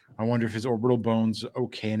 and I wonder if his orbital bone's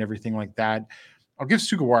okay and everything like that. I'll give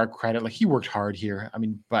Sugawara credit. Like, he worked hard here. I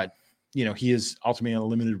mean, but he is ultimately a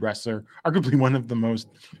limited wrestler, arguably one of the most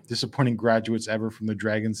disappointing graduates ever from the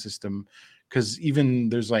Dragon system. Because even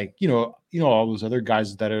there's like, all those other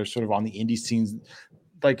guys that are sort of on the indie scenes,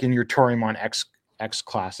 like in your Torimon X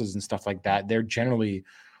classes and stuff like that, they're generally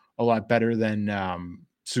a lot better than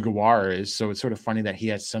Sugawara is. So it's sort of funny that he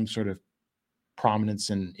has some sort of prominence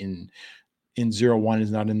in 0-1,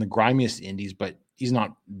 is not in the grimiest indies, but he's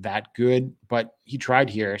not that good. But he tried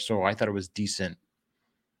here, so I thought it was decent.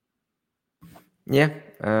 Yeah,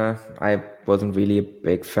 I wasn't really a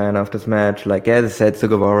big fan of this match. Like, as I said,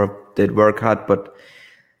 Sugawara did work hard, but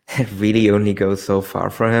it really only goes so far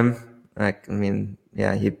for him. Like, I mean,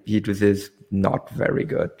 yeah, he just not very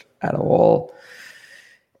good at all.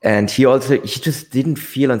 And he just didn't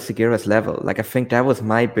feel on Sugura's level. Like, I think that was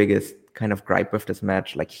my biggest kind of gripe with this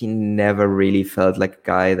match. Like, he never really felt like a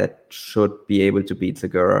guy that should be able to beat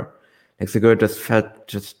Sugura. Like, Sugura just felt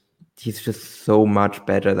he's just so much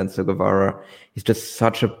better than Sugawara. He's just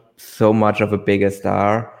so much of a bigger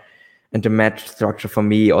star. And the match structure for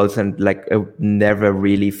me also, like, it never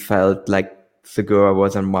really felt like Sugura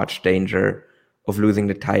was in much danger of losing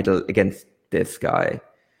the title against this guy.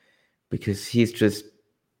 Because he's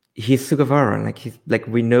Sugawara. Like,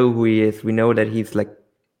 we know who he is. We know that he's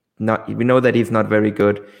we know that he's not very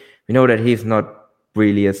good. We know that he's not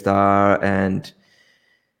really a star. And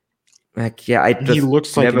like, yeah, he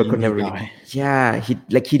looks like never guy. Yeah,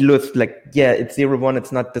 he looks like, yeah, it's 0-1.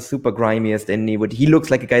 It's not the super grimiest indie, but he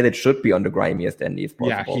looks like a guy that should be on the grimiest indie if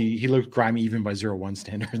possible. Yeah, he looked grimy even by 0-1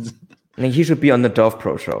 standards. Like, he should be on the Dove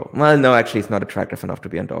Pro show. Well, no, actually, he's not attractive enough to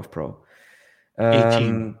be on Dove Pro.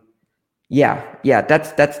 18. Yeah,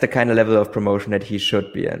 that's the kind of level of promotion that he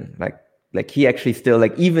should be in. Like he actually still,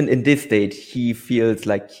 like, even in this state, he feels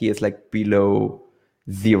like he is like below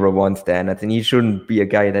 0-1 standards, and he shouldn't be a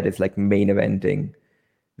guy that is like main eventing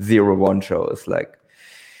Zero1 shows. Like,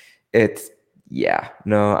 it's, yeah,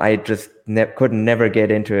 no, I just could never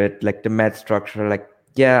get into it. Like, the match structure, like,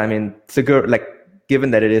 yeah, I mean, Segura, like,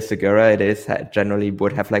 given that it is Segura, it is generally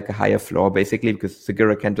would have like a higher floor, basically, because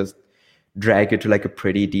Segura can just drag you to like a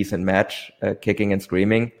pretty decent match, kicking and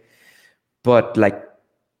screaming. But like,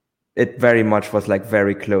 it very much was like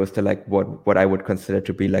very close to like what I would consider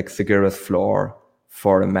to be like Segura's floor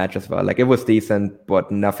for a match as well. Like, it was decent, but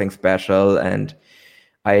nothing special. And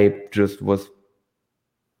I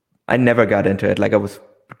never got into it. Like, I was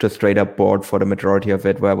just straight up bored for the majority of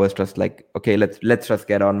it, where I was just like, okay, let's just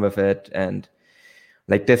get on with it. And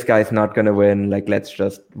like, this guy's not going to win. Like, let's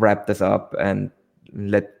just wrap this up and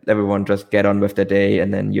let everyone just get on with the day.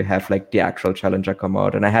 And then you have like the actual challenger come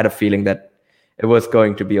out. And I had a feeling that it was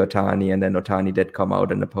going to be Otani, and then Otani did come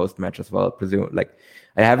out in the post-match as well. Like,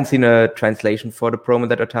 I haven't seen a translation for the promo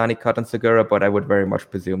that Otani cut on Segura, but I would very much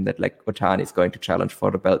presume that like Otani is going to challenge for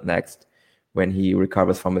the belt next when he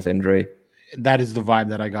recovers from his injury. That is the vibe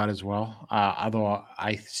that I got as well. Although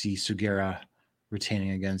I see Segura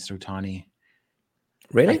retaining against Otani.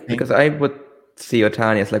 Really? Because I would see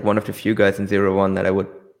Otani as like one of the few guys in Zero1 that I would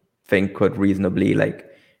think could reasonably like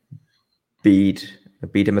beat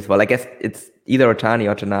him as well. I guess it's either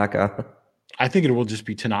Otani or Tanaka. I think it will just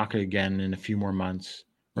be Tanaka again in a few more months,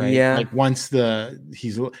 right? Yeah. Like, once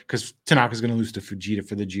because Tanaka's going to lose to Fujita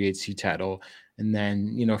for the GHC title, and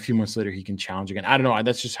then, you know, a few months later he can challenge again. I don't know.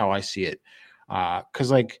 That's just how I see it.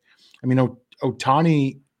 Because like, I mean,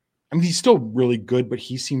 Otani, I mean, he's still really good, but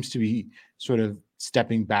he seems to be sort of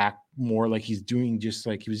stepping back more. Like, he was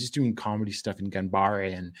just doing comedy stuff in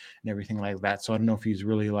Ganbare and everything like that. So I don't know if he's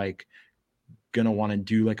really like gonna want to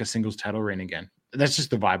do like a singles title reign again. That's just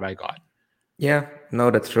the vibe I got. Yeah, no,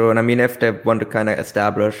 that's true. And I mean, if they want to kind of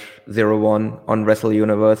establish Zero1 on Wrestle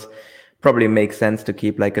Universe, probably makes sense to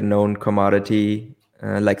keep like a known commodity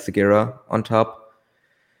like Segura on top,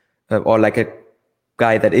 or like a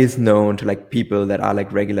guy that is known to like people that are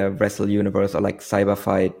like regular Wrestle Universe or like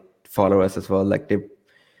Cyberfight followers as well. Like, they,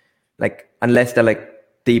 like, unless they're like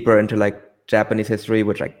deeper into like Japanese history,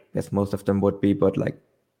 which I guess most of them would be, but like,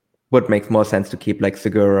 would make more sense to keep like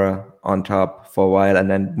Segura on top for a while and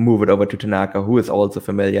then move it over to Tanaka, who is also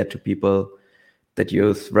familiar to people that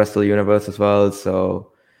use Wrestle Universe as well.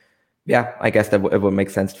 So yeah, I guess that it would make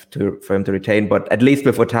sense for him to retain. But at least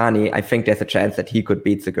with Otani, I think there's a chance that he could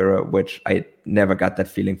beat Segura, which I never got that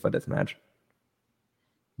feeling for this match.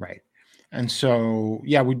 Right. And so,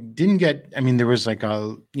 yeah, we didn't get, I mean, there was like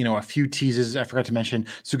a few teases. I forgot to mention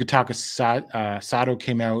Sugataka Sato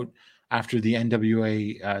came out after the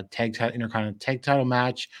NWA Intercontinental Tag Title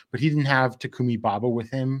match, but he didn't have Takumi Baba with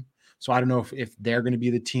him. So I don't know if they're going to be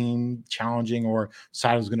the team challenging, or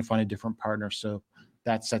Sato's going to find a different partner. So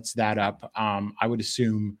that sets that up. I would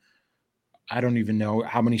assume, I don't even know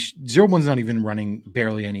how many, Zero1's not even running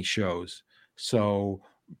barely any shows. So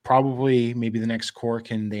probably maybe the next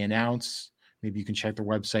Korakuen they announce, maybe you can check their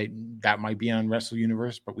website, that might be on Wrestle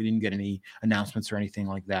Universe, but we didn't get any announcements or anything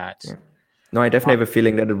like that. Yeah. No, I definitely have a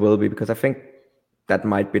feeling that it will be, because I think that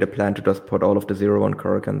might be the plan, to just put all of the Zero1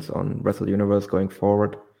 Korakuens on Wrestle Universe going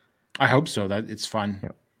forward. I hope so. That it's fun.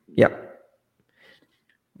 Yeah.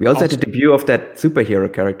 We also had the debut of that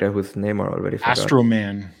superhero character whose name I already forgot.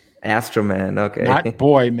 Astro Man, okay. Not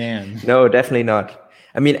Boy Man. No, definitely not.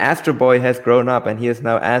 I mean, Astro Boy has grown up and he is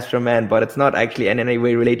now Astro Man, but it's not actually in any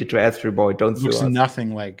way related to Astro Boy. Don't sue us. Looks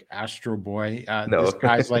nothing like Astro Boy. No. This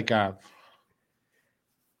guy's like I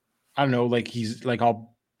don't know, like he's like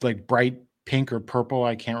all like bright pink or purple.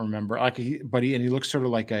 I can't remember. Like he looks sort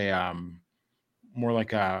of like a more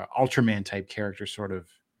like a Ultraman type character, sort of,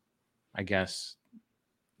 I guess.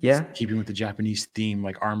 Yeah. Keeping with the Japanese theme,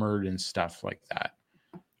 like armored and stuff like that.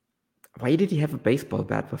 Why did he have a baseball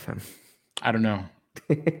bat with him? I don't know.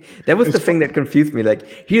 That was the thing that confused me.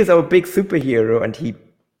 Like, here's our big superhero and he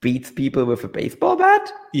beats people with a baseball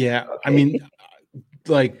bat? Yeah. Okay. I mean,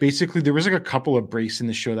 like, basically there was like a couple of breaks in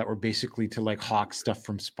the show that were basically to like hawk stuff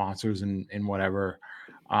from sponsors and whatever.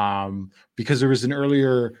 Because there was an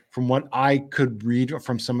earlier, from what I could read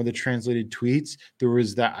from some of the translated tweets, there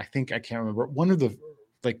was that, I can't remember, one of the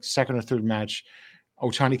like second or third match,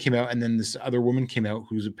 Otani came out and then this other woman came out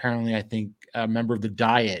who's apparently, I think, a member of the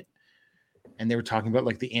Diet. And they were talking about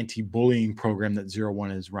like the anti-bullying program that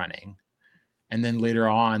Zero1 is running. And then later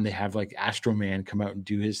on, they have like Astro Man come out and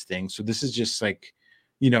do his thing. So this is just like,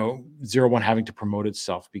 Zero1 having to promote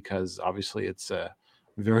itself, because obviously it's a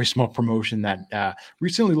very small promotion that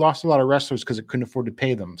recently lost a lot of wrestlers because it couldn't afford to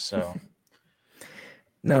pay them. So,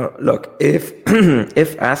 no, look,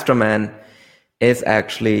 if Astro Man is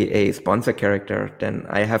actually a sponsor character, then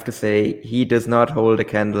I have to say he does not hold a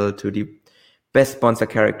candle to the best sponsor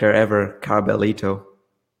character ever, Carbalito.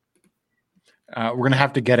 We're going to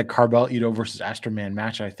have to get a Carbalito versus Astroman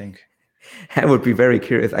match, I think. I would be very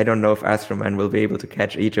curious. I don't know if Astroman will be able to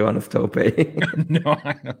catch Ito on his tope. No,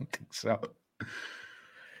 I don't think so.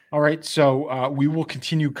 All right, so we will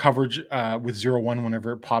continue coverage with Zero1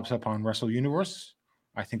 whenever it pops up on Wrestle Universe.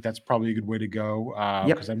 I think that's probably a good way to go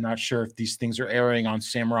because I'm not sure if these things are airing on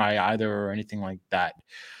Samurai either or anything like that.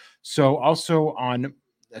 So also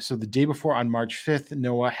the day before on March 5th,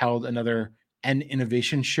 Noah held another N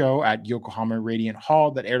Innovation show at Yokohama Radiant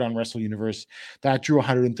Hall that aired on Wrestle Universe. That drew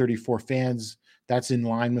 134 fans. That's in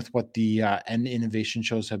line with what the N Innovation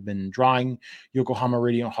shows have been drawing. Yokohama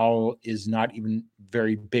Radiant Hall is not even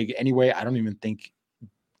very big anyway. I don't even think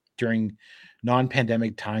during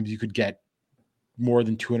non-pandemic times you could get more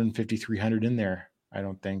than 250, 300 in there. I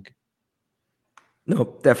don't think.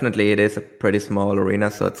 No, definitely it is a pretty small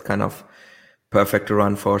arena, so it's kind of perfect to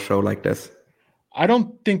run for a show like this. I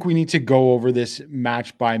don't think we need to go over this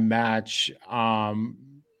match by match,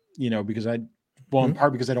 because in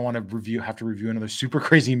part because I don't want to have to review another super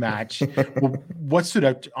crazy match. Well, what stood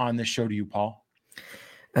out on this show to you, Paul?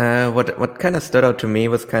 What kind of stood out to me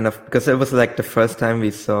was kind of because it was like the first time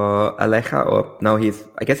we saw Aleja, or now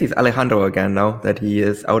I guess he's Alejandro again now that he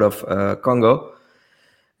is out of Congo,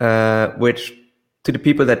 which to the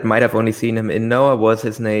people that might have only seen him in Noah was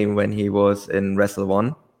his name when he was in Wrestle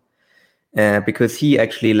 1. Because he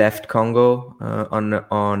actually left Congo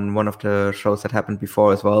on one of the shows that happened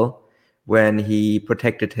before as well, when he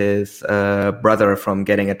protected his brother from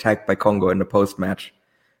getting attacked by Congo in the post-match.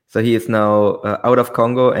 So he is now out of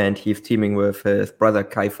Congo and he's teaming with his brother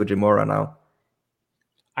Kai Fujimura now.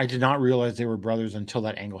 I did not realize they were brothers until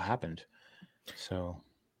that angle happened. So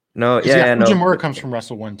Fujimura comes from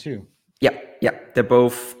Wrestle 1 too. Yeah. They're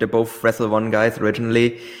both Wrestle 1 guys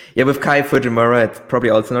originally. Yeah, with Kai Fujimura, it's probably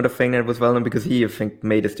also not a thing that was well known because he, I think,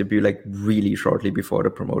 made his debut like really shortly before the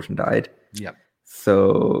promotion died. Yeah.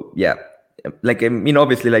 So yeah, like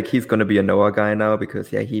obviously, like he's gonna be a Noah guy now because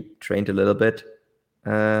he trained a little bit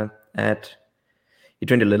with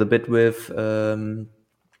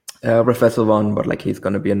Wrestle 1, but like he's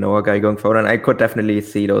gonna be a Noah guy going forward, and I could definitely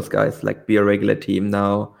see those guys like be a regular team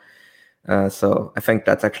now. So I think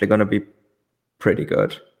that's actually going to be pretty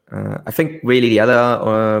good. I think really the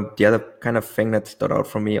other kind of thing that stood out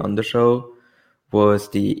for me on the show was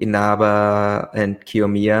the Inaba and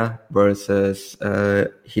Kiyomiya versus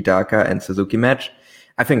Hidaka and Suzuki match.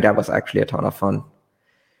 I think that was actually a ton of fun.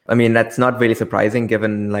 I mean, that's not really surprising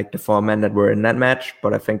given like the 4 men that were in that match,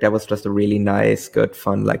 but I think that was just a really nice, good,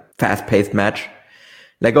 fun, like fast-paced match.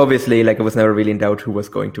 Like obviously, like it was never really in doubt who was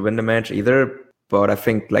going to win the match either. But I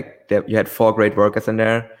think like you had 4 great workers in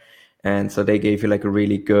there. And so they gave you like a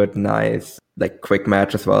really good, nice, like quick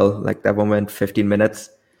match as well. Like that one went 15 minutes.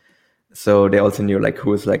 So they also knew like who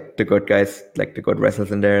was like the good guys, like the good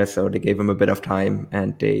wrestlers in there. So they gave them a bit of time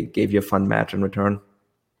and they gave you a fun match in return.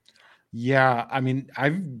 Yeah, I mean,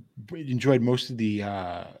 I've enjoyed most of the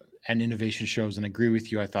N Innovation shows and I agree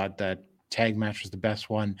with you. I thought that tag match was the best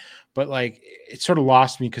one, but like it sort of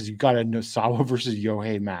lost me because you got a Nosawa versus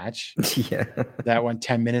Yohei match. Yeah, that went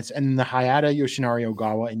 10 minutes, and then the Hayata Yoshinari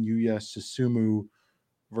Ogawa and Yuya Susumu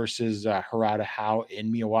versus Harada Hao in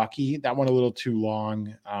Miyawaki. That went a little too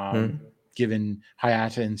long, given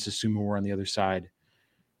Hayata and Susumu were on the other side.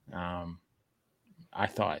 I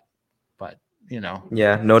thought, but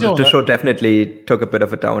the show definitely took a bit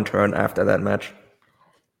of a downturn after that match.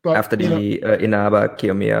 But, after the Inaba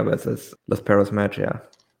Kiyomiya versus Los Perros match, yeah.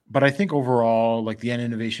 But I think overall, like the N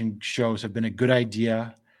Innovation shows have been a good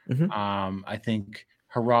idea. Mm-hmm. I think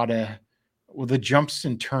Harada, the jumps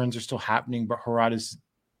and turns are still happening, but I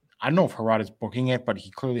don't know if Harada's booking it, but he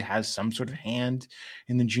clearly has some sort of hand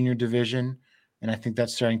in the junior division. And I think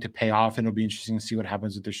that's starting to pay off, and it'll be interesting to see what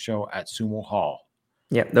happens with the show at Sumo Hall.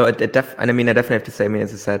 Yeah, no, I definitely have to say,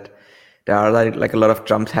 as I said, there are like a lot of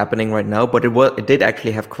jumps happening right now, but it did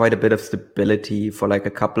actually have quite a bit of stability for like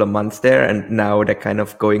a couple of months there, and now they're kind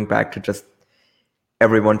of going back to just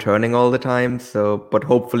everyone turning all the time. So, but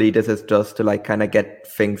hopefully this is just to like kind of get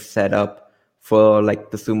things set up for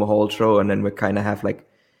like the Sumo Hall show, and then we kind of have like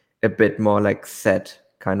a bit more like set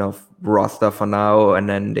kind of roster for now, and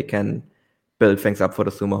then they can build things up for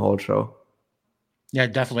the Sumo Hall show. Yeah,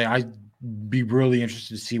 definitely. I'd be really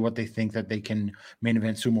interested to see what they think that they can main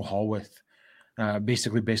event Sumo Hall with,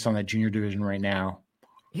 basically based on that junior division right now.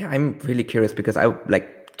 Yeah, I'm really curious because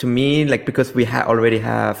because we already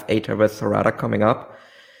have Eita vs Harada coming up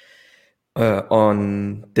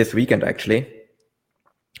on this weekend actually,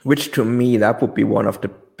 which to me that would be one of the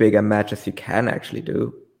bigger matches you can actually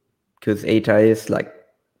do, because Eita is like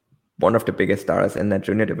one of the biggest stars in that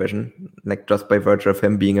junior division, like just by virtue of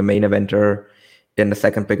him being a main eventer in the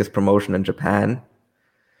second biggest promotion in Japan.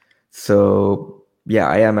 So yeah,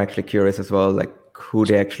 I am actually curious as well, like who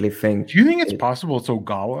they actually think. Do you think it's possible it's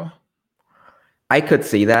Ogawa? I could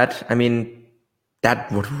see that. I mean,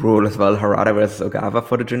 that would rule as well, Harada versus Ogawa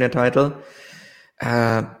for the junior title.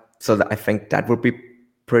 So I think that would be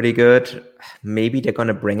pretty good. Maybe they're going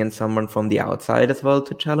to bring in someone from the outside as well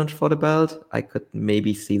to challenge for the belt. I could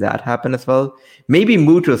maybe see that happen as well. Maybe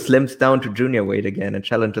Muto slims down to junior weight again and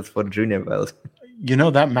challenges for the junior belt. You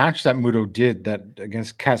know, that match that Muto did that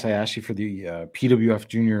against Kasayashi for the PWF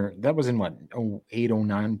Junior, that was in what, 08,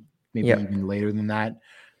 09, maybe even later than that.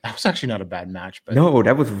 That was actually not a bad match. But no,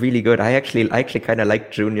 that was really good. I actually kind of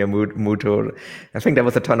liked Junior Muto. I think that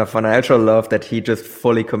was a ton of fun. I actually love that he just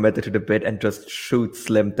fully committed to the bit and just shoots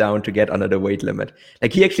Slim down to get under the weight limit.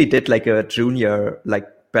 Like he actually did like a junior like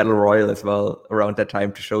battle royal as well around that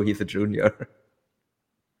time to show he's a junior.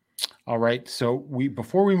 All right. So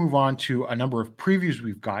before we move on to a number of previews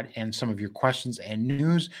we've got and some of your questions and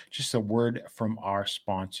news, just a word from our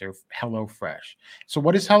sponsor, HelloFresh. So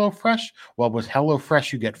what is HelloFresh? Well, with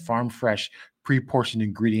HelloFresh, you get farm fresh, pre-portioned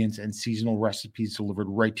ingredients and seasonal recipes delivered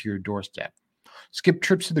right to your doorstep. Skip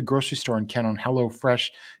trips to the grocery store and count on HelloFresh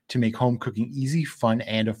to make home cooking easy, fun,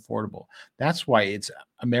 and affordable. That's why it's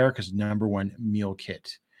America's #1 meal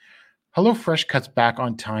kit. HelloFresh cuts back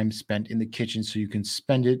on time spent in the kitchen so you can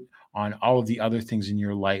spend it on all of the other things in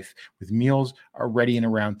your life, with meals are ready in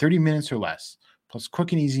around 30 minutes or less. Plus,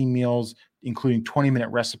 quick and easy meals, including 20-minute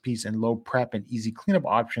recipes and low prep and easy cleanup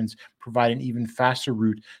options, provide an even faster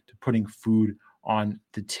route to putting food on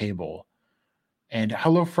the table. And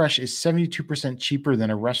HelloFresh is 72% cheaper than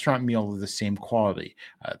a restaurant meal of the same quality.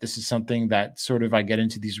 This is something that sort of I get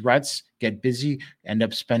into these ruts, get busy, end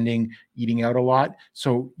up eating out a lot.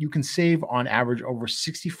 So you can save on average over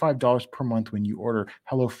 $65 per month when you order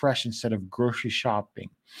HelloFresh instead of grocery shopping.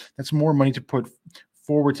 That's more money to put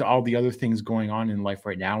forward to all the other things going on in life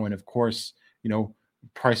right now. And of course, you know,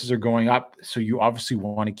 prices are going up. So you obviously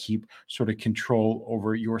want to keep sort of control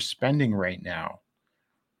over your spending right now.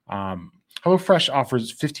 HelloFresh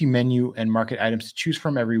offers 50 menu and market items to choose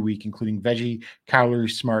from every week, including veggie, calorie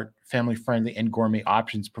smart, family friendly, and gourmet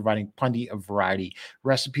options, providing plenty of variety.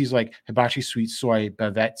 Recipes like hibachi sweet soy,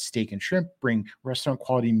 bavette, steak, and shrimp bring restaurant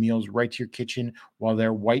quality meals right to your kitchen, while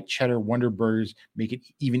their white cheddar Wonder Burgers make it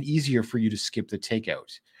even easier for you to skip the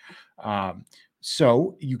takeout.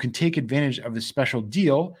 So you can take advantage of the special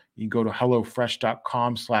deal. You go to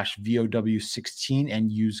HelloFresh.com/VOW16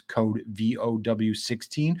 and use code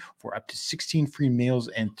VOW16 for up to 16 free meals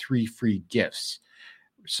and 3 free gifts.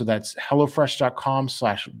 So that's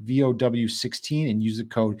HelloFresh.com/VOW16 and use the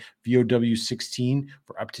code VOW16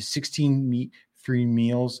 for up to 16 free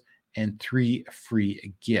meals and 3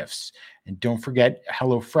 free gifts. And don't forget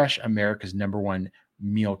HelloFresh, America's #1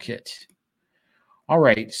 meal kit. All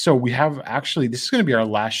right, so we have this is going to be our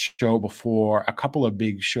last show before a couple of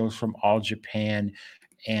big shows from All Japan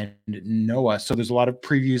and Noah. So there's a lot of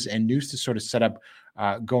previews and news to sort of set up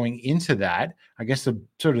going into that. I guess the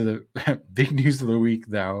big news of the week,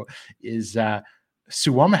 though, is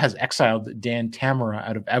Suwama has exiled Dan Tamura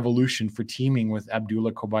out of Evolution for teaming with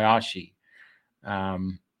Abdullah Kobayashi.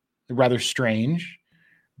 Rather strange.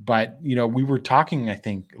 But, you know, we were talking, I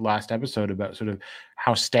think, last episode about sort of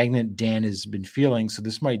how stagnant Dan has been feeling. So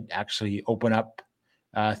this might actually open up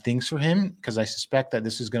things for him, because I suspect that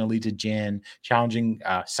this is going to lead to Jan challenging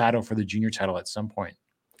Sato for the junior title at some point.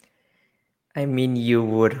 I mean, you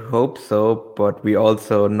would hope so, but we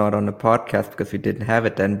also, not on the podcast because we didn't have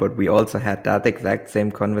it then, but we also had that exact same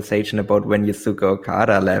conversation about when Yasuka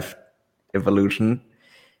Okada left Evolution.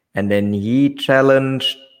 And then he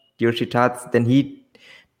challenged Yoshitatsu. Then he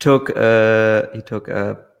took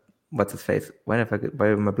what's his face? Why am I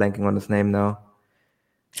blanking on his name now?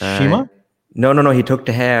 Shima? No. He took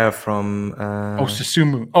the hair from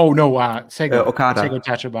Susumu. Oh no, Sego Okada. Sego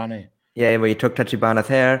Tachibana. Yeah, where he took Tachibana's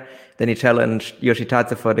hair. Then he challenged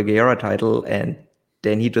Yoshitatsu for the Gaora title, and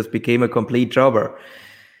then he just became a complete jobber.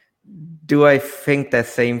 Do I think the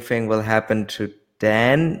same thing will happen to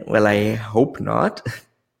Dan? Well, I hope not,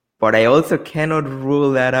 but I also cannot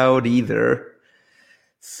rule that out either.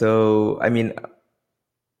 So, I mean,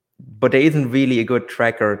 but there isn't really a good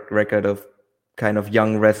record of kind of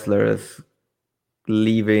young wrestlers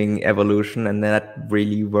leaving Evolution and not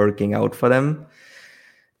really working out for them.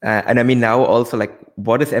 And I mean, now also, like,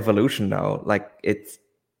 what is Evolution now? Like, it's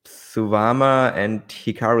Suwama and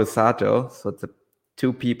Hikaru Sato. So it's a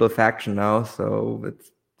 2-people faction now. So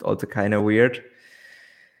it's also kind of weird.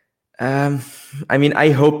 I mean, I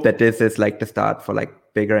hope that this is like the start for like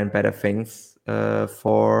bigger and better things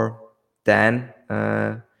for Dan.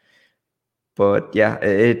 But yeah,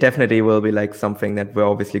 it definitely will be like something that we're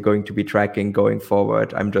obviously going to be tracking going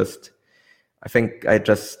forward. I think I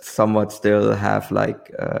just somewhat still have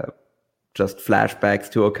like just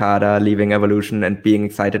flashbacks to Okada leaving Evolution and being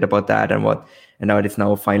excited about that and now it's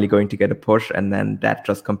now finally going to get a push, and then that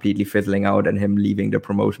just completely fizzling out and him leaving the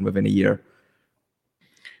promotion within a year.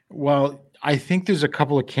 Well, I think there's a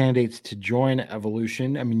couple of candidates to join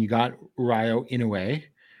Evolution. I mean, you got Ryo Inoue.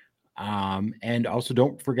 And also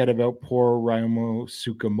don't forget about poor Ryomu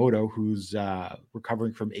Tsukamoto, who's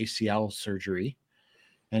recovering from ACL surgery.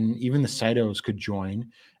 And even the Saitos could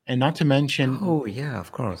join. And not to mention... Oh, yeah,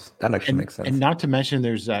 of course. That actually makes sense. And not to mention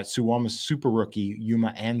there's Suwama's super rookie,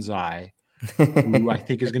 Yuma Anzai, who I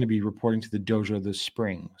think is going to be reporting to the dojo this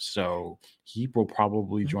spring. So he will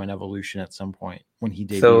probably join Evolution at some point when he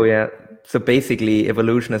debuts. So, yeah. So basically,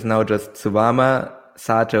 Evolution is now just Suwama,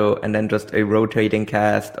 Sato, and then just a rotating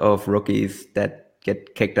cast of rookies that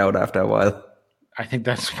get kicked out after a while. I think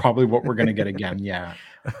that's probably what we're going to get again. Yeah.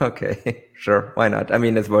 Okay, sure. Why not? I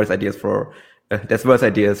mean, there's worse ideas for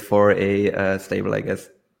a stable, I guess.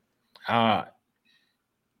 And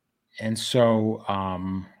so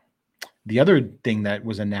the other thing that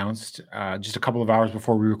was announced just a couple of hours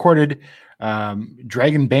before we recorded,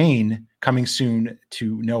 Dragon Bane coming soon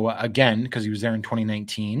to Noah again, because he was there in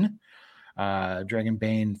 2019. Dragon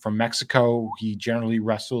Bane from Mexico. He generally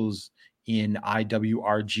wrestles in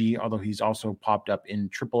IWRG, although he's also popped up in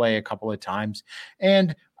AAA a couple of times.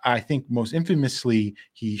 And I think most infamously,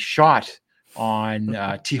 he shot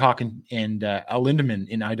on T-Hawk and El Lindemann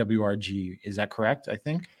in IWRG. Is that correct, I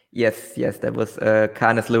think? Yes, that was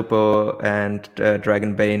Canis Lupo and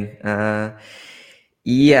Dragon Bane.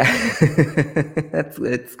 Yeah,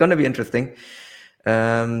 it's going to be interesting.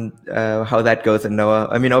 How that goes in Noah.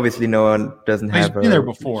 I mean, obviously Noah doesn't have... He's been there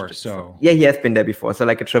before, so... Yeah, he has been there before, so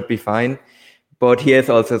like it should be fine. But he is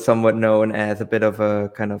also somewhat known as a bit of a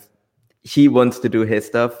kind of... He wants to do his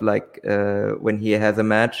stuff, like when he has a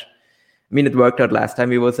match. I mean, it worked out last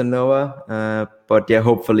time he was in Noah, but yeah,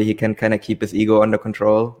 hopefully he can kind of keep his ego under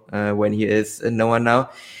control when he is in Noah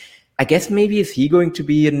now. I guess maybe is he going to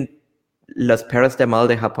be in Los Perros de Mal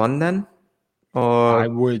de Japón then? Or I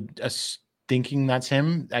would... thinking that's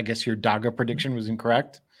him. I guess your Daga prediction was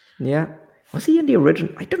incorrect. Yeah. Was he in the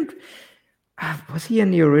original? Was he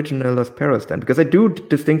in the original Los Perros then? Because I do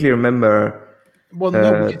distinctly remember. Well,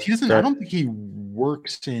 no, he doesn't. I don't think he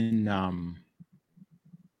works in. I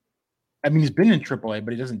mean, he's been in AAA,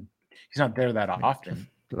 but he's not there that often.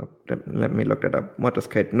 Let me look that up. What does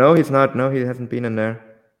Kate? No, he's not. No, he hasn't been in there.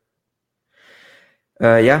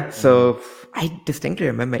 Yeah. So I distinctly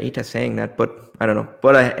remember Ita saying that, but I don't know.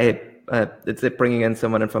 But it's bringing in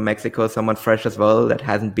someone from Mexico, someone fresh as well that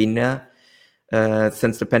hasn't been there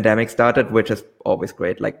since the pandemic started, which is always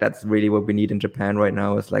great. Like that's really what we need in Japan right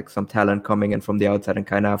now, is like some talent coming in from the outside and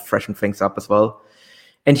kind of freshen things up as well.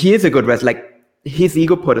 And he is a good wrestler. Like his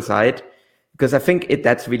ego put aside, because I think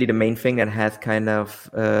that's really the main thing that has kind of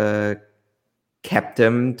kept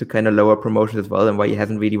him to kind of lower promotions as well, and why he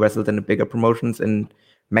hasn't really wrestled in the bigger promotions in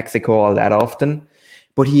Mexico all that often.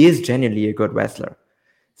 But he is genuinely a good wrestler.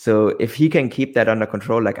 So if he can keep that under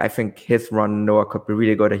control, like I think his run in Noah could be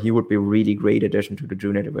really good, and he would be a really great addition to the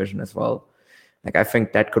junior division as well. Like I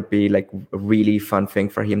think that could be like a really fun thing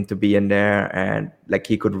for him to be in there, and like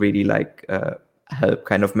he could really like help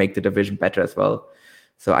kind of make the division better as well.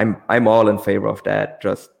 So I'm all in favor of that,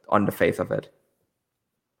 just on the face of it.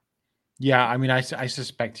 Yeah, I mean, I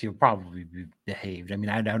suspect he'll probably be behaved. I mean,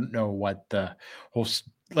 I don't know what the whole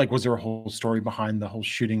was there a whole story behind the whole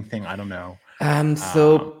shooting thing? I don't know.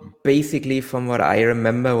 So basically, from what I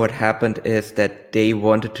remember, what happened is that they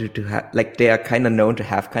wanted to have, like, they are kind of known to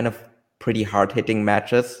have kind of pretty hard-hitting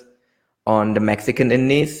matches on the Mexican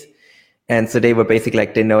indies. And so they were basically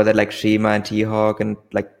like, they know that like Shima and T-Hawk and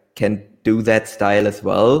like can do that style as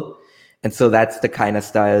well. And so that's the kind of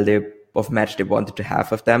style of match they wanted to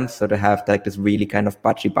have with them. So to have like this really kind of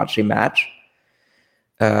bachi match.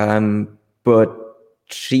 But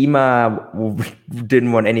Shima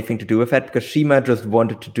didn't want anything to do with that, because Shima just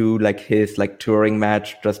wanted to do like his like touring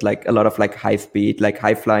match, just like a lot of like high speed, like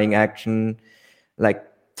high flying action, like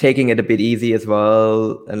taking it a bit easy as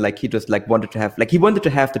well. And like he just like wanted to have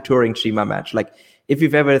the touring Shima match. Like if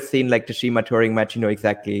you've ever seen like the Shima touring match, you know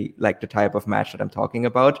exactly like the type of match that I'm talking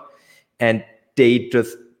about. And they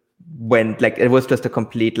just went like, it was just a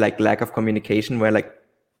complete like lack of communication, where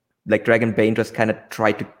like Dragon Bane just kind of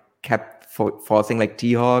tried to kept forcing like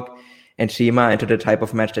T-Hawk and Shima into the type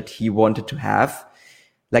of match that he wanted to have,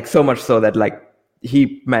 like so much so that like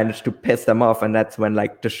he managed to piss them off, and that's when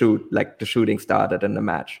like the shooting started in the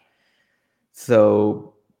match.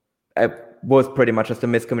 So was pretty much just a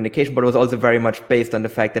miscommunication, but it was also very much based on the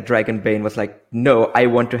fact that Dragon Bane was like, no, I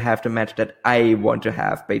want to have the match that I want to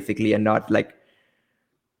have, basically, and not like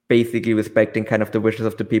basically respecting kind of the wishes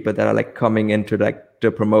of the people that are like coming into like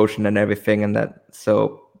the promotion and everything. And that,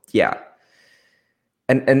 so yeah.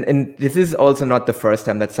 And this is also not the first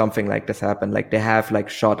time that something like this happened. Like they have like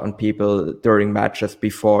shot on people during matches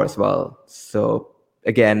before as well. So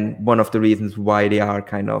again, one of the reasons why they are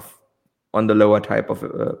kind of on the lower type of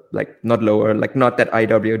like not lower, like not that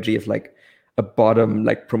IWG is like a bottom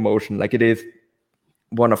like promotion. Like it is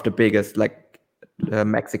one of the biggest like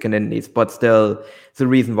Mexican indies, but still it's the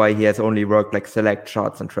reason why he has only worked like select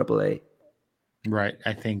shots in AAA. Right.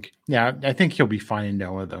 I think he'll be fine in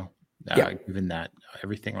Noah though. Given that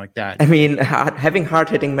everything like that. I mean, having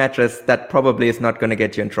hard-hitting matches, that probably is not going to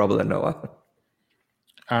get you in trouble in Noah.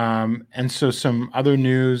 And so some other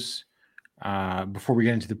news before we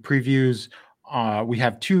get into the previews. We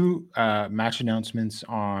have two match announcements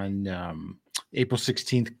on April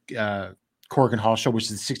 16th, Cork and Hall show, which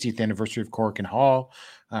is the 60th anniversary of Cork and Hall.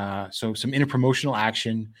 So some interpromotional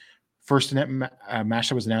action. First match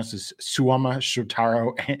that was announced is Suwama,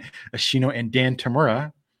 Shotaro, Ashino, and Dan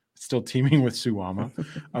Tamura, still teaming with Suwama,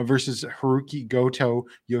 versus Haruki Goto,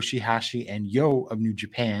 Yoshihashi, and Yo of New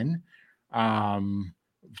Japan.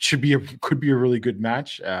 Could be a really good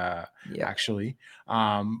match, actually.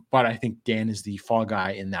 But I think Dan is the fall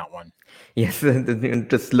guy in that one. Yes,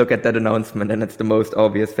 just look at that announcement, and it's the most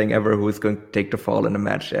obvious thing ever. Who's going to take the fall in a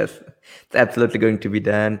match? Yes, it's absolutely going to be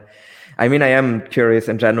Dan. I mean, I am curious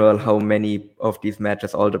in general how many of these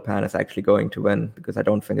matches All Japan is actually going to win, because I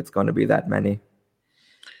don't think it's going to be that many.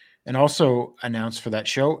 And also announced for that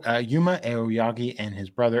show, Yuma Aoyagi and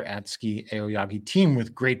his brother Atsuki Aoyagi team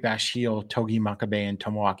with Great Bash heel Togi Makabe and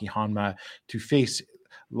Tomoaki Hanma to face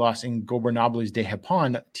Los Ingobernables de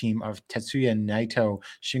Japón team of Tetsuya Naito,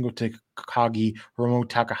 Shingo Takagi, Hiromu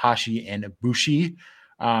Takahashi, and Bushi.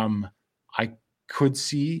 I could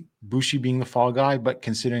see Bushi being the fall guy, but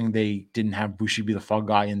considering they didn't have Bushi be the fall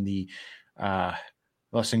guy in the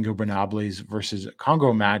Los Ingobernables versus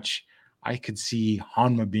Congo match, I could see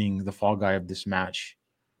Hanma being the fall guy of this match.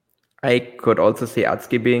 I could also see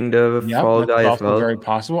Atsuki being the fall guy as well. Very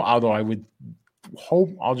possible, although I would hope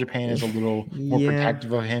All Japan is a little more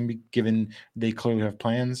protective of him, given they clearly have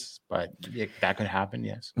plans, but that could happen,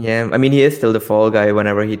 yes. Yeah, I mean, he is still the fall guy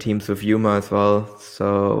whenever he teams with Yuma as well.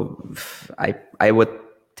 So I would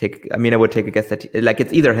take a guess that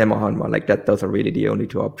it's either him or Hanma. Like that, those are really the only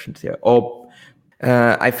two options here.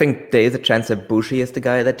 I think there is a chance that Bushi is the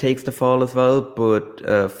guy that takes the fall as well,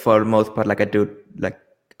 but for the most part,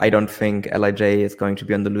 I don't think LIJ is going to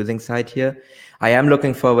be on the losing side here. I am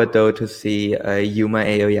looking forward, though, to see Yuma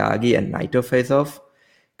Aoyagi and Naito face off,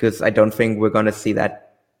 because I don't think we're going to see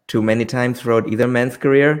that too many times throughout either man's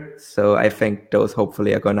career. So I think those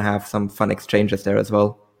hopefully are going to have some fun exchanges there as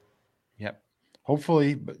well. Yep.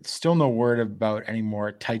 Hopefully, but still no word about any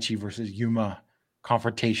more Taichi versus Yuma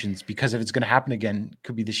confrontations, because if it's going to happen again, it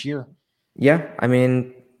could be this year. Yeah, I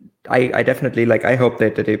mean, I definitely I hope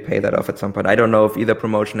that they pay that off at some point. I don't know if either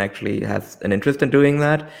promotion actually has an interest in doing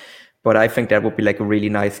that, but I think that would be a really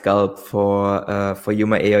nice scalp for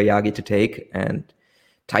Yuma Aoyagi to take. And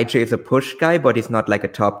Taichi is a push guy, but he's not a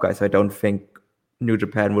top guy, so I don't think New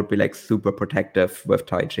Japan would be super protective with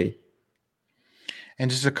Taichi.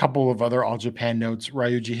 And just a couple of other All Japan notes: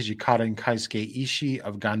 Ryuji Hijikata and Kaisuke Ishii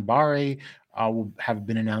of Ganbare will have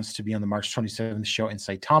been announced to be on the March 27th show in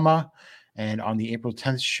Saitama, and on the April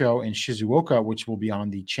 10th show in Shizuoka, which will be on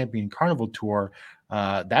the Champion Carnival Tour.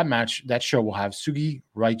 That show will have Sugi,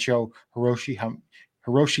 Raicho,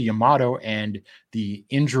 Hiroshi Yamato, and the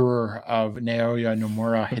injurer of Naoya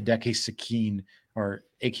Nomura, Hideki Sakin, or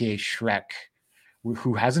aka Shrek,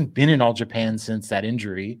 who hasn't been in All Japan since that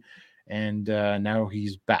injury, and now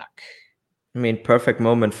he's back. I mean, perfect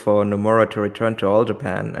moment for Nomura to return to All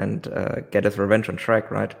Japan and get his revenge on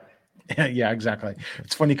Shrek, right? Yeah, exactly.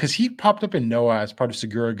 It's funny because he popped up in Noah as part of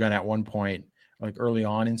Segura Gun at one point, early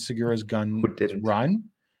on in Segura's Gun run,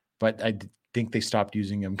 but I think they stopped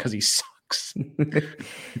using him because he sucks.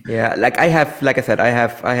 Yeah, I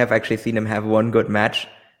have actually seen him have one good match,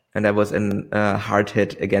 and that was in Hard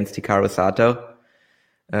Hit against Hikaru Sato.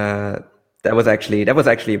 That was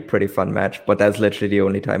actually a pretty fun match, but that's literally the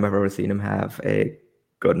only time I've ever seen him have a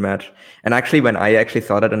good match. And actually, when I actually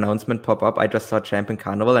saw that announcement pop up, I just saw Champion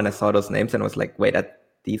Carnival and I saw those names and I was like, wait,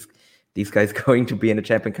 these guys going to be in the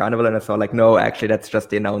Champion Carnival? And I saw no, actually, that's just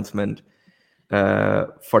the announcement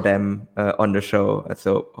for them on the show.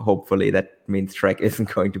 So hopefully that means Shrek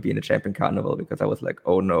isn't going to be in the Champion Carnival, because I was like,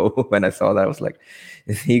 oh no. When I saw that, I was like,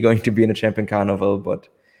 is he going to be in the Champion Carnival? But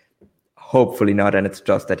hopefully not, and it's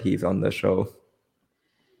just that he's on the show.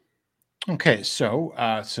 Okay, so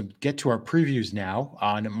get to our previews now.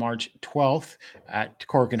 On March 12th at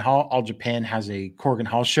Korakuen Hall, All Japan has a Korakuen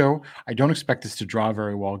Hall show. I don't expect this to draw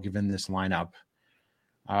very well given this lineup.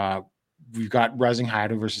 We've got Rising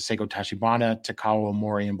Hayato versus Seiko Tachibana, Takao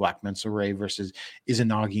Omori and Black Menso-Ray versus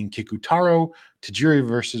Izanagi and Kikutaro, Tajiri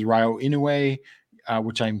versus Ryo Inoue,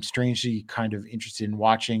 which I'm strangely kind of interested in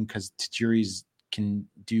watching because Tajiri's can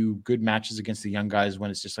do good matches against the young guys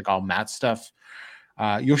when it's just like all mat stuff.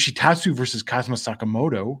 Yoshitatsu versus Kazuma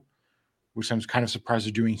Sakamoto, which I'm kind of surprised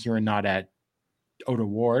they're doing here and not at Oda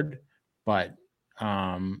Ward. But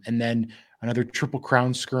and then another Triple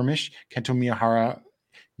Crown skirmish, Kento Miyahara,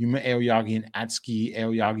 Yuma Aoyagi, and Atsuki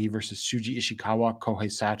Aoyagi versus Shuji Ishikawa,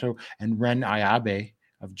 Kohei Sato, and Ren Ayabe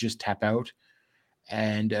of Just Tap Out.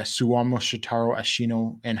 And Suwamo Shitaro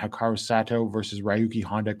Ashino and Hikaru Sato versus Ryuki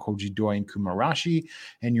Honda, Koji Doi, and Kumarashi.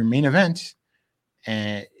 And your main event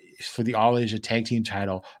for the All Asia Tag Team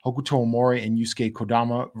title, Hokuto Omori and Yusuke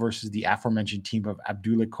Kodama versus the aforementioned team of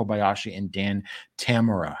Abdullah Kobayashi and Dan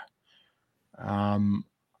Tamura. I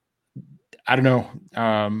don't know.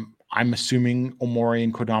 I'm assuming Omori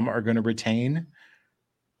and Kodama are going to retain,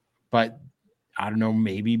 but I don't know,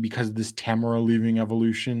 maybe because of this Tamura leaving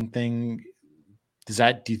Evolution thing.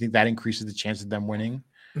 Do you think that increases the chance of them winning?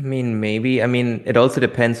 I mean, maybe. I mean, it also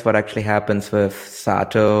depends what actually happens with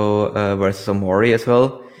Sato versus Omori as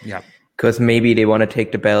well. Yeah. Because maybe they want to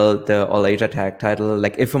take the All Asia Tag title.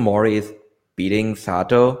 Like if Omori is beating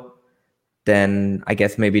Sato, then I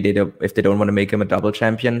guess maybe if they don't want to make him a double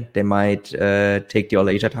champion, they might take the All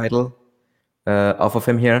Asia title off of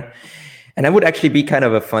him here. And that would actually be kind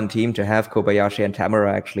of a fun team to have Kobayashi and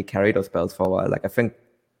Tamura actually carry those belts for a while. Like I think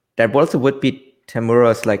that also would be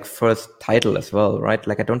Tamura's like first title as well, right?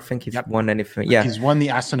 Like I don't think he's won anything. Yeah, he's won the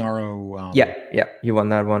Asanaro. Yeah, he won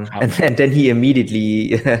that one, and then he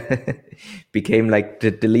immediately became like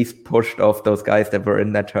the least pushed of those guys that were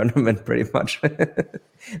in that tournament, pretty much.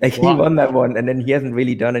 He won that one, and then he hasn't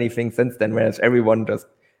really done anything since then. Whereas everyone just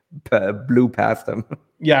blew past him.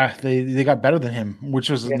 Yeah, they got better than him, which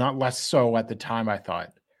was not less so at the time, I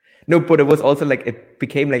thought. No, but it was also like it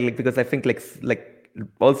became like because I think like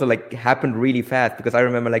also like happened really fast, because I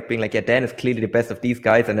remember like being like, yeah, Dan is clearly the best of these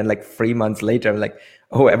guys, and then like 3 months later, like,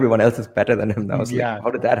 oh, everyone else is better than him now. I was like, how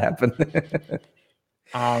did that happen?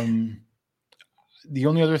 The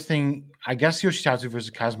only other thing, I guess Yoshitatsu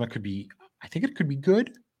versus Kazuma could be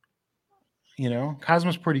good. You know,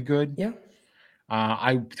 Kazuma's pretty good. Yeah.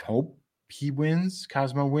 I hope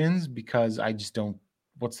Kazuma wins, because I just don't,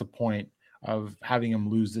 what's the point of having him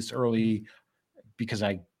lose this early? Because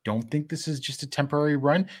I don't think this is just a temporary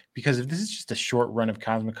run, because if this is just a short run of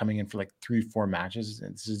Kazuma coming in for like 3-4 matches,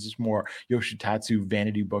 this is just more Yoshitatsu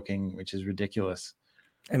vanity booking, which is ridiculous.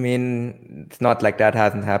 I mean, it's not like that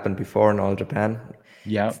hasn't happened before in All Japan.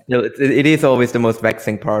 Yeah. Still, it is always the most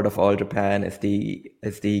vexing part of All Japan is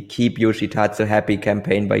the keep Yoshitatsu happy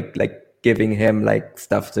campaign by like giving him like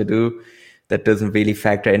stuff to do that doesn't really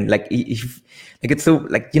factor in. Like it's so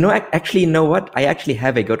like, you know what? I actually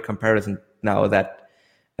have a good comparison now that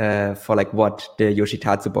for like what the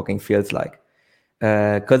Yoshitatsu booking feels like,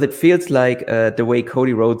 because it feels like the way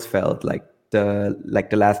Cody Rhodes felt like the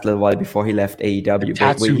last little while before he left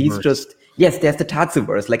AEW, where he's just there's the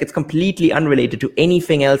Tatsuverse. Like it's completely unrelated to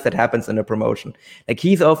anything else that happens in the promotion. Like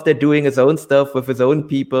he's off there doing his own stuff with his own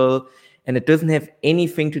people, and it doesn't have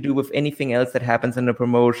anything to do with anything else that happens in the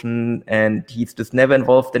promotion. And he's just never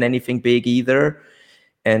involved in anything big either.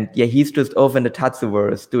 And yeah, he's just off in the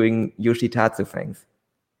Tatsuverse doing Yoshitatsu things.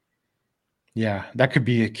 Yeah, that could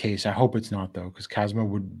be a case. I hope it's not, though, because Kazuma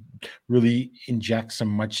would really inject some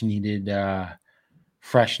much needed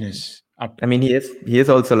freshness up. I mean, he is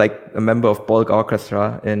also like a member of Bulk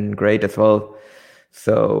Orchestra in Great as well.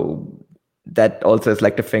 So that also is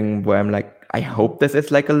like the thing where I'm like, I hope this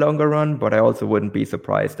is like a longer run, but I also wouldn't be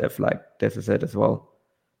surprised if like this is it as well.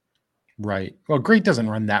 Right. Well, Great doesn't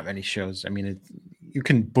run that many shows. I mean, you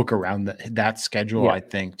can book around that schedule, I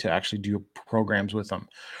think, to actually do programs with them.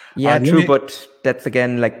 Yeah, true. But that's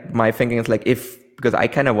again, like my thinking is like because I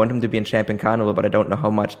kind of want him to be in Champion Carnival, but I don't know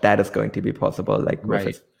how much that is going to be possible. Like,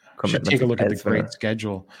 right. Should take a look at the Great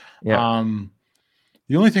schedule. Yeah.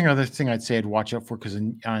 The only other thing I'd say I'd watch out for, because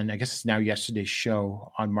on I guess it's now yesterday's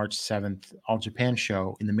show on March 7th, All Japan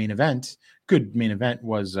show, in the main event, good main event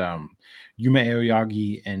was Yuma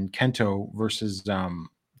Aoyagi and Kento versus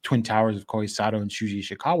Twin Towers of Kohei Sato and Shuji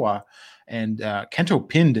Ishikawa. And Kento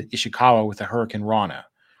pinned Ishikawa with a Hurricane Rana.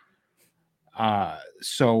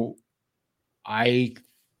 So I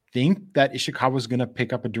think that Ishikawa is going to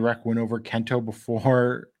pick up a direct win over Kento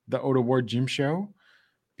before the Oda Ward Gym show,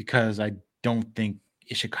 because I don't think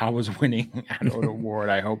Ishikawa's winning at Oda Award.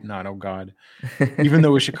 I hope not. Oh God. Even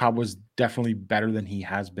though Ishikawa was definitely better than he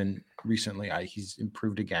has been recently, he's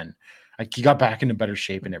improved again. He got back into better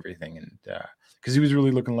shape and everything, and because he was really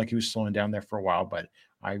looking like he was slowing down there for a while. But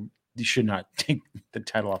he should not take the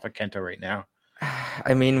title off of Kento right now.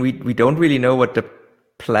 I mean, we don't really know what the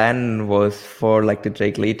plan was for like the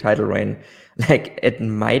Jake Lee title reign. Like, it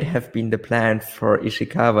might have been the plan for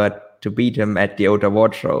Ishikawa to beat him at the Oda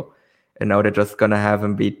Award show, and now they're just gonna have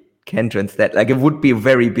him beat Kento instead. Like, it would be a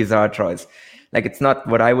very bizarre choice. Like, it's not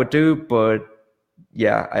what I would do, but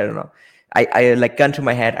yeah, I don't know. I like, gun to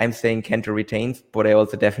my head, I'm saying Kento retains, but I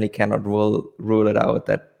also definitely cannot rule it out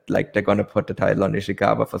that like they're gonna put the title on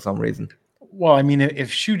Ishikawa for some reason. Well, I mean, if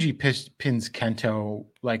Shuji pins Kento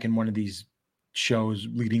like in one of these shows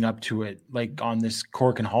leading up to it, like on this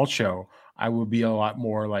Cork and Hall show, I would be a lot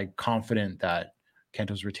more like confident that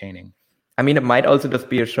Kento's retaining. I mean, it might also just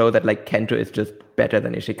be a show that like Kento is just better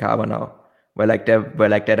than Ishikawa now, where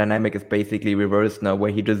their dynamic is basically reversed now,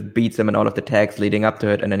 where he just beats him in all of the tags leading up to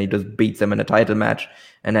it, and then he just beats him in a title match,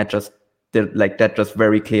 and that just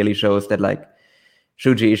very clearly shows that like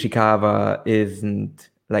Shuji Ishikawa isn't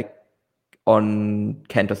like on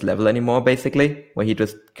Kento's level anymore, basically, where he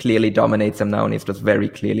just clearly dominates him now, and he's just very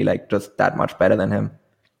clearly like just that much better than him.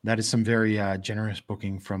 That is some very generous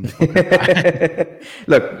booking from the booking guy.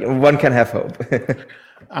 Look, one can have hope.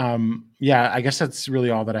 Yeah, I guess that's really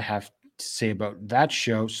all that I have to say about that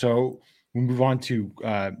show. So we move on to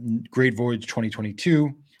Great Voyage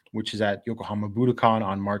 2022, which is at Yokohama Budokan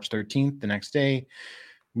on March 13th, the next day.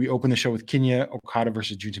 We open the show with Kinya Okada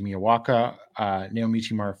versus Junta Miyawaka,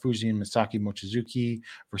 Naomichi Marufuji and Masaki Mochizuki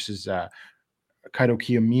versus Kaito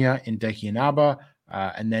Kiyomiya and Daiki Inaba.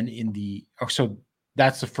 And then so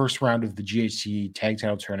that's the first round of the GHC tag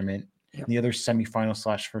title tournament. Yep. The other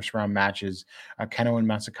semifinal / first round matches, Keno and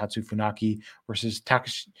Masakatsu Funaki versus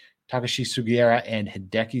Takashi Sugiura and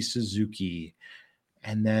Hideki Suzuki.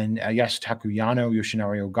 And then Yasutaku Yano,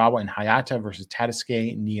 Yoshinari Ogawa, and Hayata versus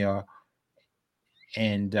Tadasuke, Nia,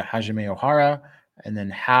 and Hajime Ohara. And then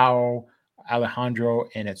Hao, Alejandro,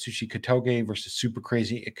 and Atsushi Katoge versus Super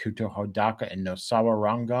Crazy Ikuto Hodaka and Nosawa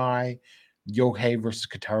Rangai. Yohei versus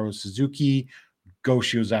Kotaro Suzuki. Go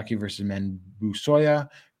Shiozaki versus Menbu Soya.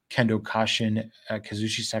 Kendo Kashin,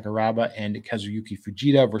 Kazushi Sakuraba, and Kazuyuki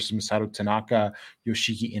Fujita versus Masato Tanaka,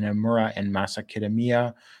 Yoshiki Inamura, and Masa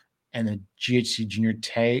Kitamiya. And the GHC junior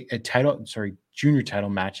title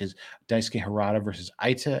matches, Daisuke Harada versus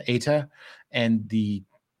Eita. And the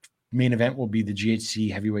main event will be the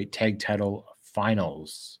GHC heavyweight tag title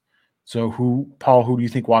finals. So Paul, who do you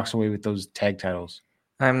think walks away with those tag titles?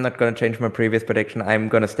 I'm not going to change my previous prediction. I'm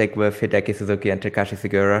going to stick with Hideki Suzuki and Takashi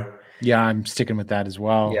Sugiura. Yeah, I'm sticking with that as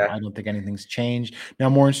well. Yeah. I don't think anything's changed. Now,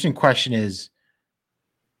 more interesting question is,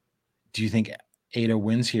 do you think Eita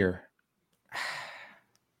wins here?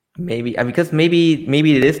 Maybe, because maybe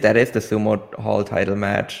that is the Sumo Hall title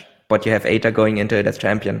match, but you have Eita going into it as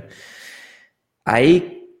champion.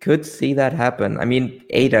 I could see that happen. I mean,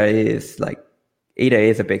 Eita is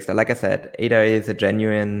a big star. Like I said, Eita is a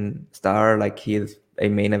genuine star. Like, he is a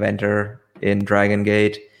main eventer in Dragon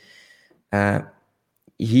Gate.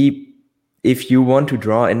 If you want to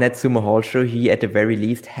draw in that Sumo Hall show, he at the very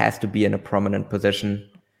least has to be in a prominent position.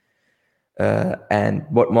 And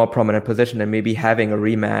what more prominent position than maybe having a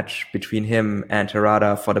rematch between him and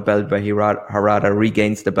Harada for the belt, where Harada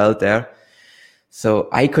regains the belt there. So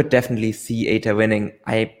I could definitely see Eita winning.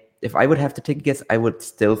 If I would have to take a guess, I would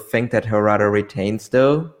still think that Harada retains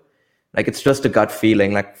though. Like, it's just a gut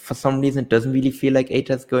feeling. Like, for some reason, it doesn't really feel like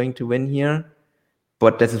Eita's going to win here.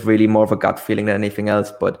 But this is really more of a gut feeling than anything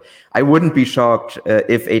else. But I wouldn't be shocked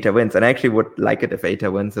if Eita wins. And I actually would like it if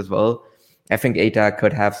Eita wins as well. I think Eita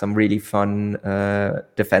could have some really fun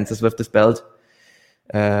defenses with this belt.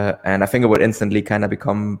 And I think it would instantly kind of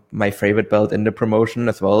become my favorite belt in the promotion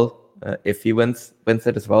as well, if he wins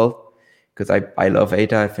it as well. Because I love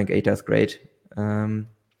Eita. I think Eita is great.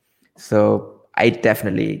 So I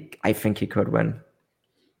think he could win.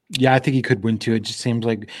 Yeah, I think he could win too. It just seems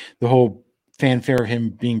like the whole fanfare of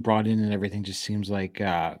him being brought in and everything just seems like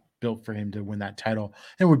built for him to win that title.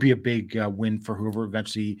 And it would be a big win for whoever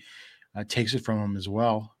eventually takes it from him as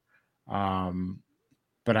well.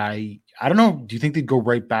 But I don't know. Do you think they'd go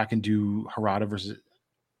right back and do Harada versus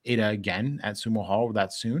Eita again at Sumo Hall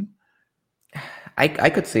that soon? I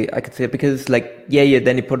could see it because, like,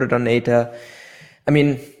 then you put it on Eita.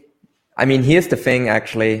 I mean, here's the thing,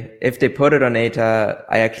 actually. If they put it on Eita,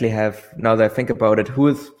 I actually have, now that I think about it, who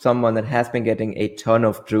is someone that has been getting a ton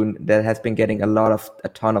of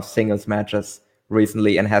singles matches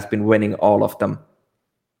recently and has been winning all of them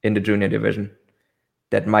in the junior division?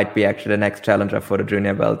 that might be actually the next challenger for the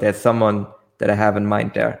junior belt. There's someone that I have in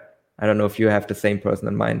mind there. I don't know if you have the same person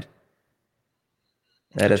in mind.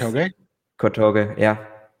 That Kotoge? is Kotoge, yeah.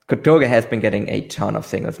 Kotoge has been getting a ton of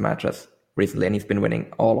singles matches recently, and he's been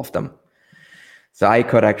winning all of them. So I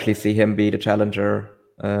could actually see him be the challenger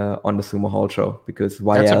on the Sumo Hall show, because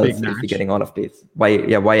why That's a else big is match. he getting all of these?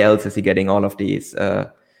 Why else is he getting all of these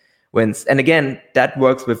wins? And again, that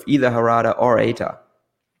works with either Harada or Eita,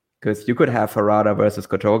 because you could have Harada versus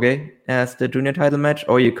Kotoge as the junior title match,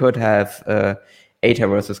 or you could have Eita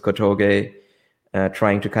versus Kotoge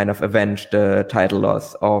trying to kind of avenge the title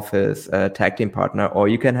loss of his tag team partner, or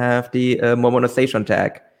you can have the Momono Station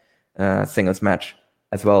tag singles match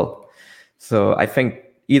as well. So I think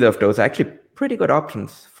either of those are actually pretty good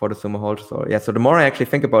options for the Sumo Hall. So yeah, so the more I actually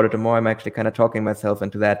think about it, the more I'm actually kind of talking myself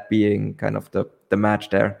into that being kind of the match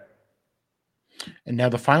there. And now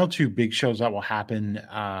the final two big shows that will happen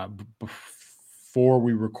before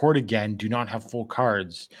we record again do not have full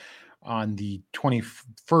cards. On the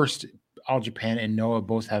 21st, All Japan and Noah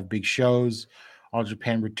both have big shows. All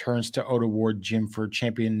Japan returns to Oda Ward Gym for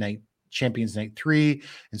Champions Night 3.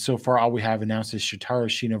 And so far, all we have announced is Shotaro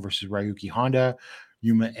Ashino versus Ryuki Honda,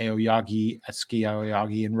 Yuma Aoyagi, Atsuki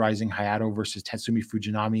Aoyagi, and Rising Hayato versus Tatsumi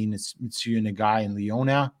Fujinami, Mitsuya Nagai, and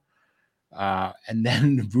Leona. And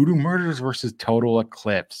then Voodoo Murders versus Total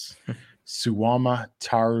Eclipse. Suwama,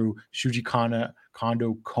 Taru, Shuji Kondo,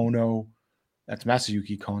 Kono, that's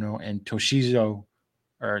Masayuki Kono, and Tashizo,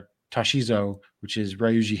 which is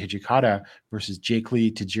Ryuji Hijikata versus Jake Lee,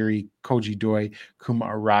 Tajiri Koji Doi, Kuma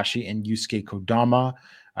Arashi, and Yusuke Kodama.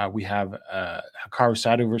 We have Hikaru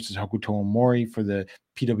Sato versus Hokuto Omori for the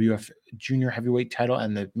PWF Junior Heavyweight title,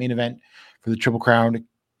 and the main event for the Triple Crown,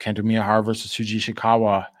 Kento Miyahara versus Suji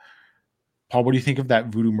Ishikawa. Paul, what do you think of that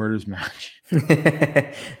Voodoo Murders match?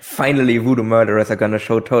 Finally, Voodoo Murderers are going to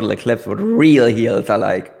show Total Eclipse what real heels are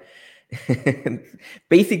like.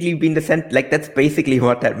 Basically being that's basically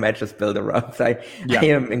what that match is built around. So I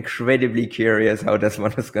am incredibly curious how this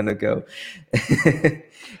one is gonna go,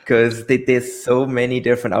 because there's so many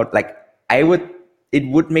different it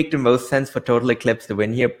would make the most sense for Total Eclipse to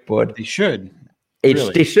win here, but they should,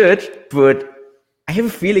 but I have a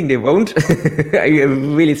feeling they won't. I have a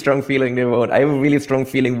really strong feeling they won't. I have a really strong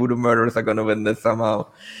feeling Voodoo Murderers are gonna win this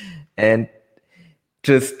somehow, and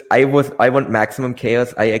I want maximum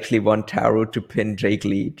chaos. I actually want Taro to pin Jake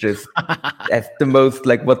Lee just as the most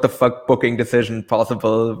what the fuck booking decision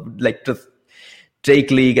possible. Just Jake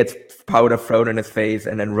Lee gets powder thrown in his face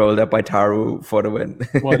and then rolled up by Taro for the win.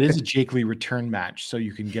 Well, it is a Jake Lee return match, so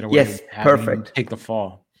you can get away with perfect. Him take the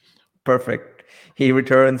fall. Perfect. He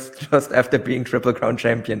returns just after being Triple Crown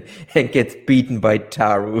champion and gets beaten by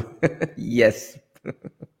Taro. Yes.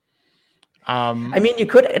 I mean,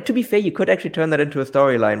 to be fair, you could actually turn that into a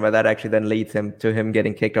storyline where that actually then leads him to him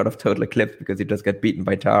getting kicked out of Total Eclipse because he just got beaten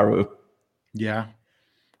by Taro. Yeah.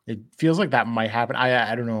 It feels like that might happen.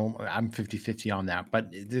 I don't know. I'm 50-50 on that,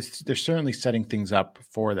 but they're certainly setting things up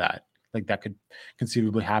for that. That could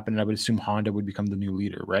conceivably happen. And I would assume Honda would become the new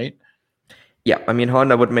leader, right? Yeah. I mean,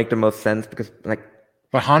 Honda would make the most sense because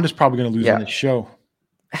but Honda's probably going to lose on this show.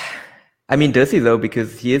 I mean, does he though?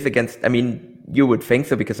 Because he is against, you would think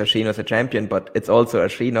so because Ashino's a champion, but it's also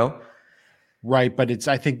Ashino. Right, but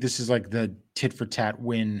I think this is the tit for tat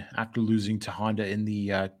win after losing to Honda in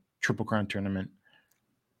the Triple Crown tournament.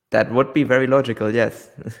 That would be very logical, yes.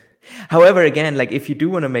 However, again, if you do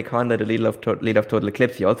want to make Honda the leader of Total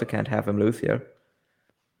Eclipse, you also can't have him lose here.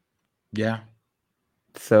 Yeah.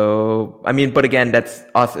 So, but again, that's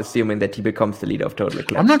us assuming that he becomes the leader of Total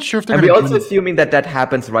Eclipse. I'm not sure if they're and we're also assuming that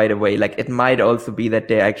happens right away. it might also be that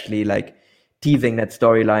they're actually teasing that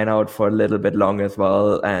storyline out for a little bit long as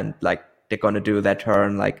well, and they're going to do that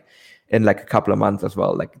turn in a couple of months as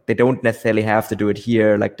well. They don't necessarily have to do it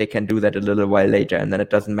here. They can do that a little while later, and then it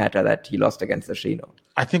doesn't matter that he lost against Ashino.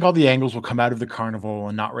 I think all the angles will come out of the carnival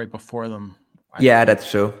and not right before them.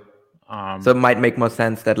 That's true. So it might make more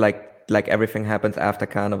sense that everything happens after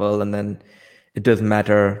carnival, and then it doesn't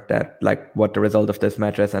matter that what the result of this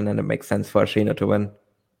match is, and then it makes sense for Ashino to win.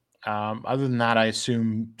 Other than that, I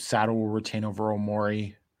assume Sato will retain over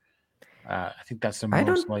Omori. I think that's the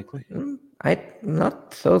most likely. I'm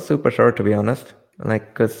not so super sure, to be honest.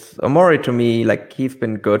 Because Omori, to me, he's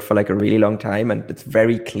been good for a really long time, and it's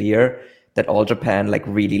very clear that All Japan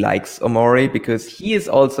really likes Omori, because he is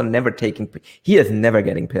also he is never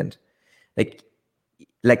getting pinned.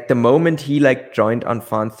 The moment he joined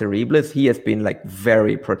Enfants Terribles, he has been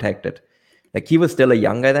very protected. He was still a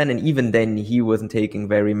younger then, and even then he wasn't taking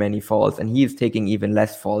very many falls, and he is taking even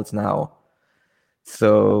less falls now.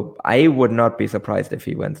 So I would not be surprised if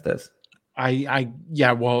he wins this.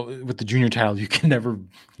 Yeah, well, with the junior title, you can never,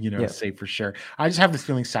 say for sure. I just have this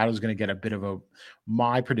feeling Sato's going to get a bit of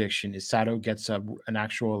my prediction is Sato gets an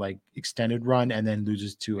actual like extended run and then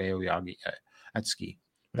loses to Aoyagi at ski.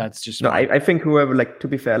 That's just No, I think whoever, like, to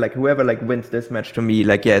be fair, like whoever like wins this match to me,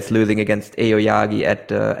 like, yeah, is losing against Aoyagi at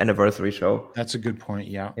the anniversary show. That's a good point.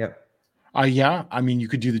 Yeah. Yeah. Yeah. I mean, you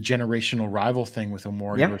could do the generational rival thing with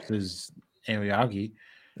Omori versus Aoyagi.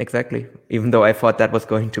 Exactly. Even though I thought that was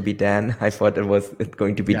going to be Dan, I thought it was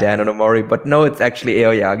going to be Dan and Omori, but no, it's actually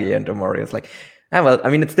Aoyagi and Omori. It's like, well, I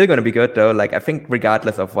mean, it's still going to be good though. Like, I think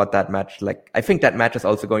regardless of what that match, like, I think that match is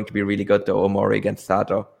also going to be really good though, Omori against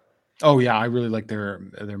Sato. Oh yeah, I really like their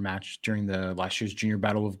match during the last year's Junior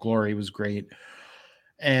Battle of Glory. It was great,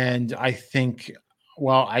 and I think,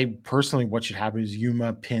 well, I personally, what should happen is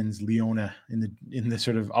Yuma pins Leona in the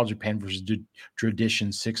sort of All Japan versus tradition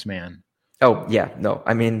 6-man. Oh yeah, no,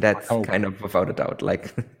 I mean that's kind of without a doubt.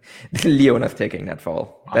 Like Leona's taking that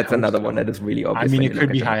fall. That's another one that is really obvious. I mean, it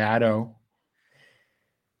could be Hayato.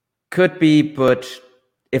 Could be, but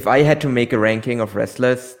if I had to make a ranking of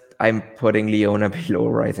wrestlers, I'm putting Leona below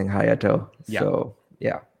Rising Hayato. Yeah. So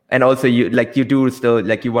yeah, and also you do still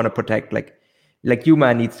like you want to protect like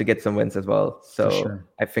Yuma needs to get some wins as well. So sure.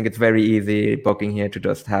 I think it's very easy booking here to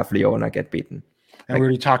just have Leona get beaten. And we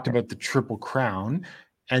already talked about the Triple Crown.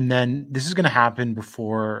 And then this is going to happen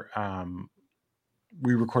before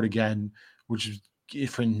we record again, which is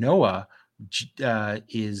for Noah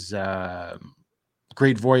is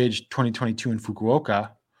Great Voyage 2022 in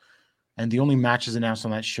Fukuoka. And the only matches announced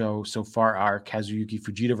on that show so far are Kazuyuki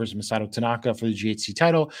Fujita versus Masato Tanaka for the GHC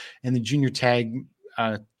title and the junior tag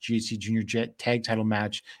GHC junior tag title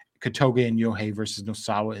match, Katoge and Yohei versus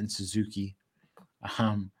Nosawa and Suzuki.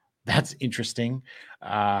 That's interesting.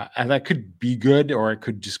 And that could be good, or it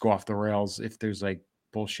could just go off the rails if there's like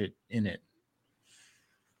bullshit in it.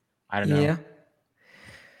 I don't know.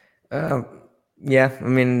 Yeah. I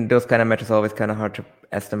mean, those kind of matches are always kind of hard to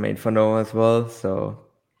estimate for Noah as well. So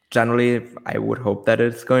generally, I would hope that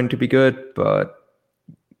it's going to be good. But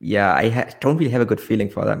yeah, I don't really have a good feeling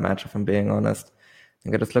for that match, if I'm being honest. I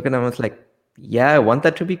think I just look at them and it's like, yeah, I want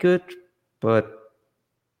that to be good, but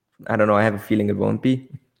I don't know. I have a feeling it won't be.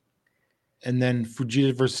 And then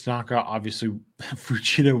Fujita versus Tanaka, obviously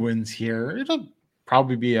Fujita wins here. It'll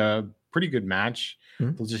probably be a pretty good match.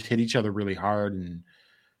 Mm-hmm. They'll just hit each other really hard, and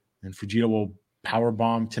Fujita will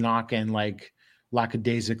powerbomb Tanaka and like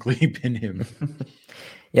lackadaisically pin him.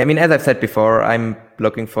 Yeah, I mean, as I've said before, I'm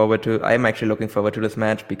actually looking forward to this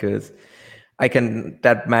match because I can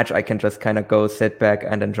just kind of go sit back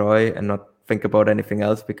and enjoy and not think about anything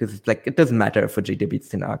else, because it's like, it doesn't matter if Fujita beats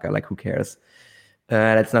Tanaka, like who cares?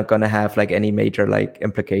 That's not going to have like any major like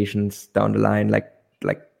implications down the line. Like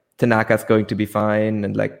Tanaka's going to be fine,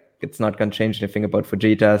 and like it's not going to change anything about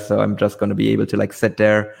Fujita. So I'm just going to be able to like sit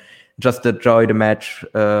there, just enjoy the match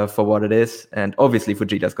for what it is. And obviously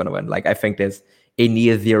Fujita's going to win. Like I think there's a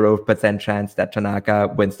near 0% chance that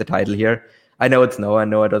Tanaka wins the title here. I know it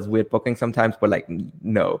does weird booking sometimes, but like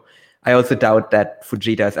no. I also doubt that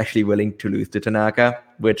Fujita is actually willing to lose to Tanaka,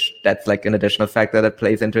 which that's like an additional factor that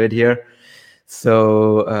plays into it here.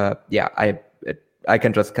 So yeah, I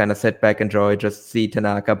can just kind of sit back, enjoy, just see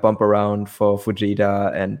Tanaka bump around for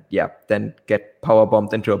Fujita, and yeah, then get power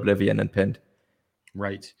bombed into oblivion and pinned.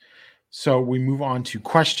 Right. So we move on to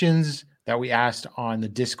questions that we asked on the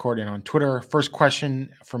Discord and on Twitter. First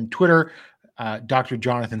question from Twitter, Dr.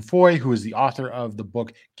 Jonathan Foy, who is the author of the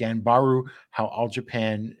book Ganbaru, How All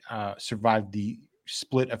Japan Survived the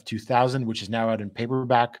Split of 2000, which is now out in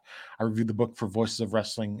paperback. I reviewed the book for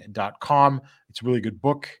voicesofwrestling.com. It's a really good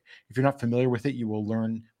book. If you're not familiar with it, you will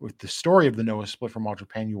learn with the story of the Noah split from All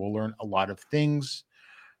Japan. You will learn a lot of things.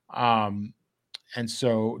 And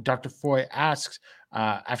so Dr. Foy asks,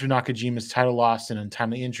 after Nakajima's title loss and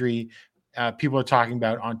untimely injury, people are talking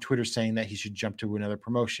about on Twitter saying that he should jump to another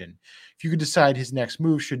promotion. If you could decide his next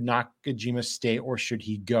move, should Nakajima stay or should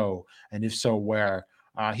he go? And if so, where?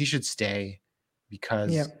 He should stay.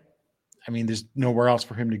 Because, I mean, there's nowhere else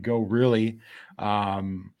for him to go, really. I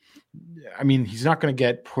mean, he's not going to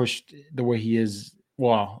get pushed the way he is.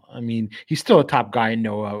 Well, I mean, he's still a top guy in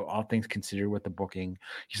Noah, all things considered, with the booking.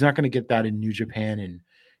 He's not going to get that in New Japan, and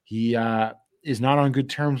he is not on good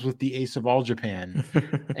terms with the ace of All Japan.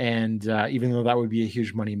 And even though that would be a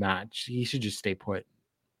huge money match, he should just stay put.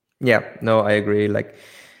 Yeah, no, I agree. Like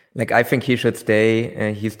I think he should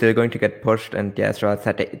stay. He's still going to get pushed, and yeah, as Rod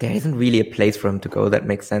said, there isn't really a place for him to go that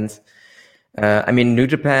makes sense. I mean, New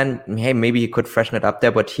Japan, hey, maybe he could freshen it up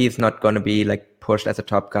there, but he's not going to be like pushed as a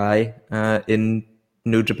top guy in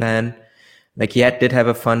New Japan. Like he did have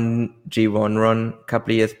a fun G1 run a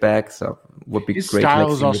couple of years back, so would be His great to like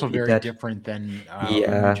style is see him also repeat very that. different than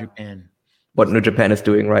Yeah. New Japan. What New Japan is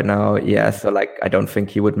doing right now, yeah. So like, I don't think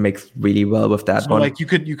he would mix really well with that So one. like you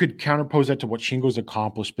could counterpose that to what Shingo's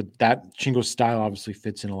accomplished, but that Shingo's style obviously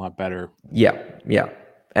fits in a lot better. Yeah,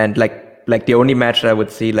 and like the only match that I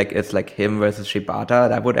would see like is like him versus Shibata.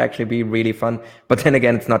 That would actually be really fun. But then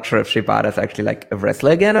again, it's not sure if Shibata is actually like a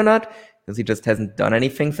wrestler again or not, because he just hasn't done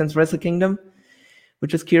anything since Wrestle Kingdom,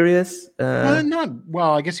 which is curious.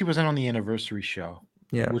 Well, I guess he wasn't on the anniversary show,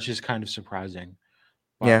 Yeah. which is kind of surprising.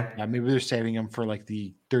 But Yeah. maybe they're saving him for like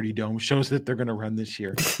the 30 Dome shows that they're going to run this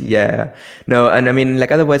year. Yeah. No, and I mean,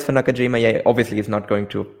 like otherwise for Nakajima, yeah, obviously he's not going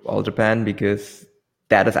to All Japan because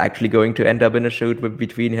that is actually going to end up in a shoot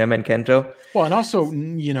between him and Kento. Well, and also,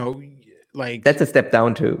 you know, like that's a step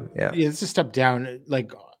down too. Yeah, it's a step down.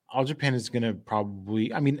 Like All Japan is going to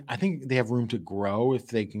probably, I mean, I think they have room to grow if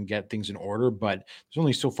they can get things in order, but there's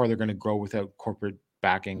only so far they're going to grow without corporate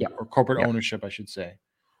backing or corporate ownership, I should say.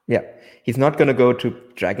 Yeah, he's not going to go to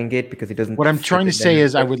Dragon Gate because he doesn't. What I'm trying to say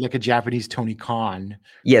is, I would like a Japanese Tony Khan.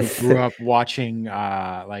 Yes, who grew up watching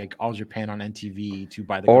like All Japan on NTV to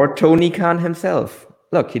buy the. Or Tony Khan himself.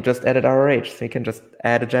 Look, he just added ROH, so he can just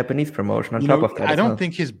add a Japanese promotion on top of that. I don't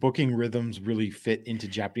think his booking rhythms really fit into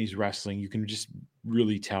Japanese wrestling. You can just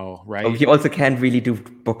really tell, right? Oh, he also can't really do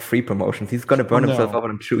book free promotions. He's going to burn himself out.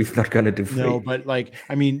 I'm sure he's not going to do free. No, but like,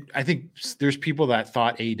 I mean, I think there's people that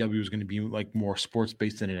thought AEW was going to be like more sports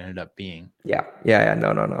based than it ended up being. Yeah.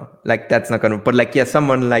 No. Like that's not going to. But like, yeah,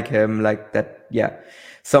 someone like him, like that. Yeah.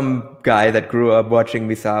 Some guy that grew up watching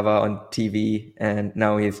Misawa on TV, and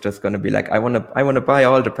now he's just going to be like, I want to buy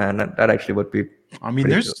All Japan. That actually would be. I mean,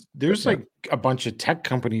 there's like a bunch of tech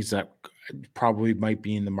companies that probably might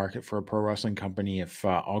be in the market for a pro wrestling company if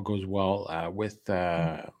all goes well with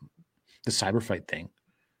the cyber fight thing.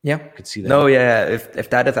 Yeah, I could see that. No, yeah.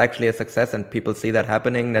 If that is actually a success and people see that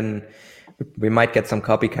happening, then we might get some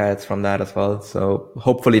copycats from that as well. So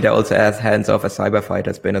hopefully they're also as hands off as cyber fight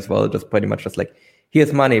has been as well. Just pretty much just like,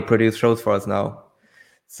 here's money, produce shows for us now.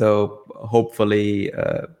 So hopefully,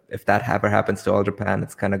 if that ever happens to All Japan,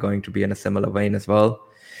 it's kind of going to be in a similar vein as well.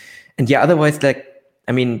 And yeah, otherwise, like,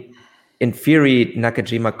 I mean, in theory,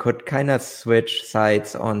 Nakajima could kind of switch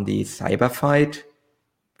sides on the cyber fight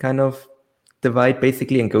kind of divide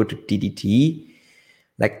basically and go to DDT.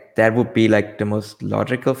 Like that would be like the most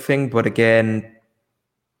logical thing. But again,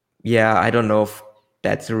 yeah, I don't know if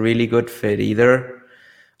that's a really good fit either.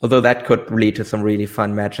 Although that could lead to some really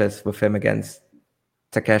fun matches with him against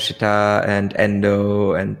Takeshita and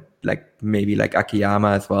Endo and like maybe like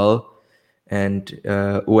Akiyama as well. And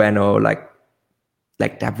Ueno,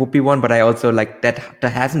 like that would be one. But I also like that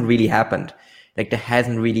hasn't really happened. Like there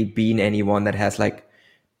hasn't really been anyone that has like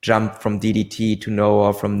jumped from DDT to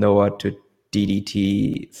Noah, from Noah to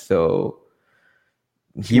DDT. So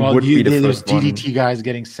he would be the first one. There's DDT guys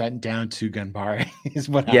getting sent down to Ganbare is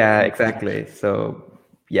what happened. Yeah, exactly. So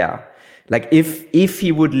yeah, like if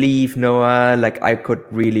he would leave Noah, like I could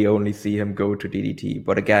really only see him go to DDT.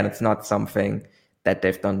 But again, it's not something that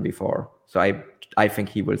they've done before. So I think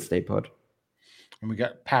he will stay put. And we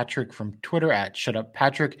got Patrick from Twitter at Shut Up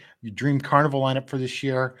Patrick. Your dream carnival lineup for this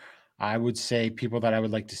year. I would say people that I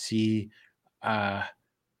would like to see, Kengo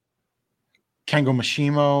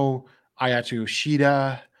Mishimo, Ayato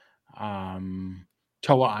Yoshida,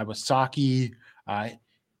 Toa Iwasaki,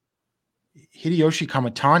 Hideyoshi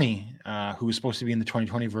Kamitani, who was supposed to be in the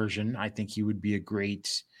 2020 version. I think he would be a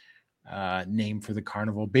great name for the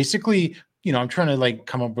carnival. Basically, you know, I'm trying to like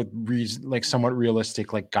come up with like somewhat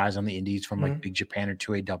realistic like guys on the indies from like Big Japan or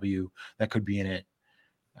 2AW that could be in it.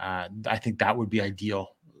 I think that would be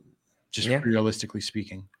ideal, just realistically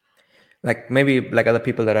speaking. Like maybe like other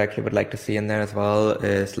people that I actually would like to see in there as well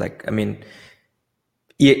is like, I mean,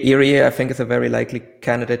 Irie I think is a very likely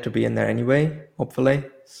candidate to be in there anyway, hopefully.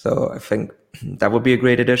 So I think that would be a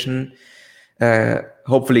great addition.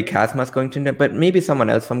 Hopefully Kazma's going to in there, but maybe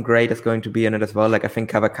someone else from Great is going to be in it as well. Like I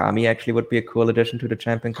think Kawakami actually would be a cool addition to the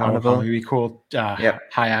Champion Carnival. Kawakami would be cool.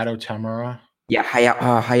 Hayato Tamura. Yeah,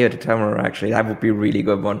 Hayato Tamura actually. That would be a really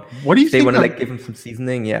good one. What do you think? They want to like give him some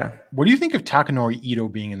seasoning, yeah. What do you think of Takanori Ito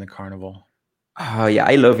being in the carnival? Oh yeah,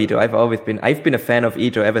 I love Ito. I've been a fan of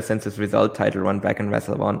Ito ever since his result title run back in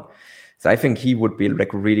Wrestle 1. So I think he would be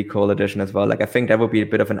like a really cool addition as well. Like I think that would be a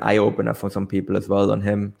bit of an eye opener for some people as well on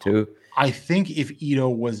him too. I think if Ito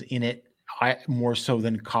was in it, more so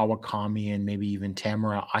than Kawakami and maybe even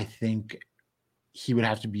Tamura, I think he would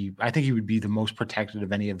have to be. I think he would be the most protected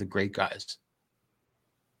of any of the great guys.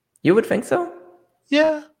 You would think so?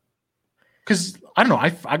 Yeah, because I don't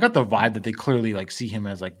know. I got the vibe that they clearly like see him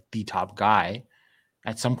as like the top guy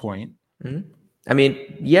at some point. I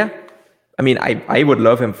mean, yeah. I mean, I would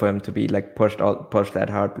love him for him to be like pushed that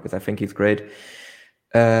hard because I think he's great.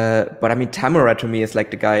 But I mean, Tamura to me is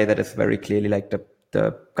like the guy that is very clearly like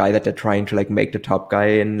the guy that they're trying to like make the top guy,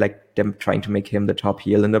 and like them trying to make him the top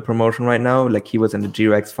heel in the promotion right now. Like he was in the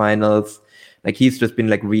G-Rex finals. Like he's just been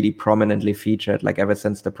like really prominently featured like ever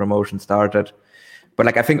since the promotion started. But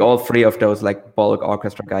like I think all three of those like bulk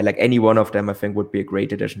orchestra guy, like any one of them, I think would be a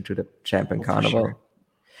great addition to the Champion Carnival. Sure.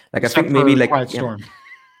 Like Except I think maybe for like Quiet Storm.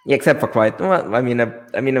 Yeah, except for Quiet. Well, I mean,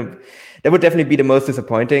 that would definitely be the most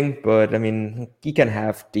disappointing. But I mean, he can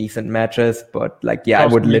have decent matches. But like, yeah, I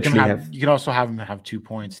would literally have. You can also have him have 2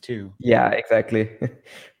 points too. Yeah, exactly.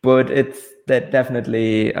 But it's that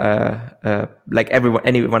definitely like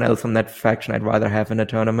anyone else from that faction, I'd rather have in a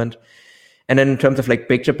tournament. And then in terms of like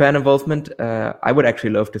Big Japan involvement, I would actually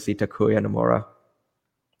love to see Takuya Nomura.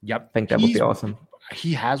 Yep, I think that would be awesome.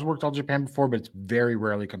 He has worked All Japan before, but it's very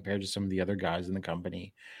rarely compared to some of the other guys in the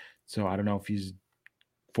company. So I don't know if he's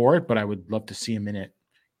for it, but I would love to see him in it.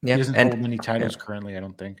 Yeah, he doesn't hold many titles currently, I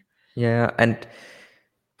don't think. Yeah, and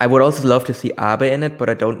I would also love to see Abe in it, but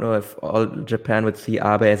I don't know if All Japan would see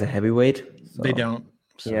Abe as a heavyweight. So, they don't.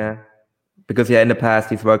 So. Yeah, because in the past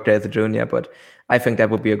he's worked there as a junior, but I think that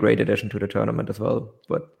would be a great addition to the tournament as well.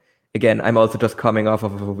 But again, I'm also just coming off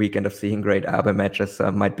of a weekend of seeing great Abe matches, so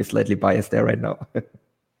I might be slightly biased there right now.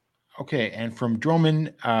 Okay, and from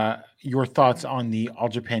Droman, your thoughts on the All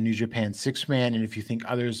Japan, New Japan 6-man, and if you think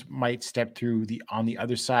others might step through on the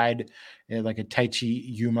other side, like a Taichi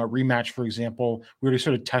Yuma rematch, for example. We already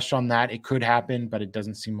sort of touched on that. It could happen, but it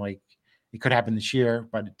doesn't seem like it could happen this year,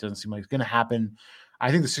 but it doesn't seem like it's going to happen. I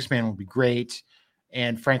think the 6-man will be great.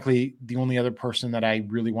 And frankly, the only other person that I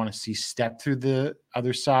really want to see step through the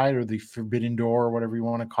other side or the forbidden door or whatever you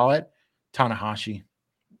want to call it, Tanahashi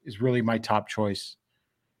is really my top choice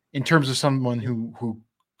in terms of someone who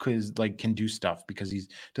can do stuff because he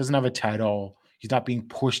doesn't have a title. He's not being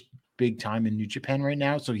pushed big time in New Japan right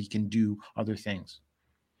now, so he can do other things.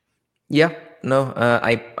 Yeah, no,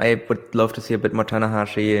 I would love to see a bit more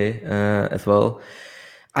Tanahashi as well.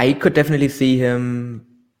 I could definitely see him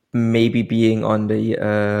maybe being on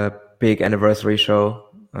the big anniversary show,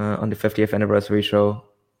 on the 50th anniversary show.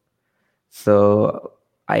 So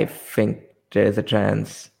I think there's a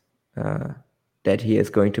chance that he is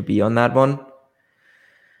going to be on that one.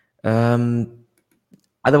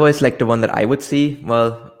 Otherwise, like the one that I would see,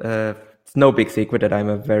 well, it's no big secret that I'm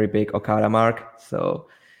a very big Okada mark. So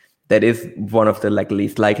that is one of the like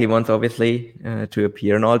least likely ones, obviously, to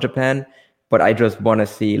appear in All Japan. But I just want to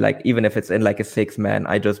see, like, even if it's in like a 6-man,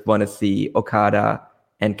 I just want to see Okada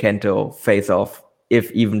and Kento face off,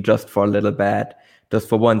 if even just for a little bit, just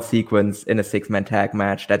for one sequence in a 6-man tag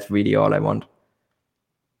match. That's really all I want.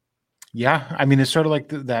 Yeah, I mean, it's sort of like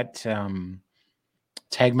that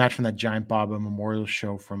tag match from that Giant Baba Memorial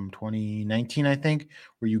show from 2019, I think,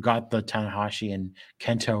 where you got the Tanahashi and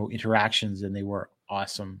Kento interactions, and they were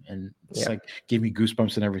awesome, and it's like gave me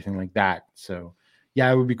goosebumps and everything like that. So yeah,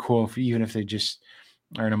 it would be cool even if they just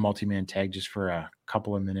are in a multi-man tag just for a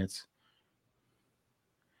couple of minutes.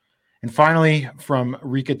 And finally, from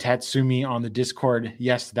Rika Tatsumi on the Discord,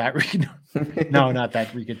 yes, that Rika. No, not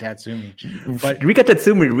that Rika Tatsumi. But Rika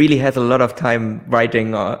Tatsumi really has a lot of time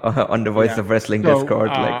writing on the Voice of Wrestling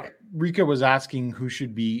Discord. Rika was asking who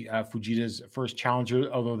should be Fujita's first challenger,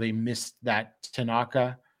 although they missed that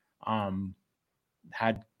Tanaka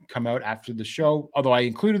had come out after the show. Although I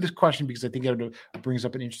included this question because I think it brings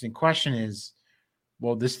up an interesting question is,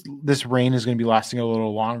 well, this reign is going to be lasting a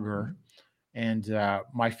little longer. And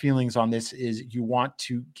my feelings on this is you want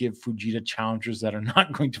to give Fujita challengers that are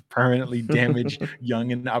not going to permanently damage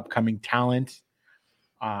young and upcoming talent.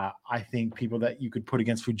 I think people that you could put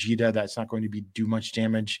against Fujita that's not going to do much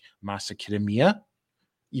damage, Masa Kitamiya,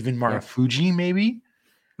 even Marufuji maybe.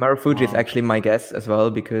 Marufuji is actually my guess as well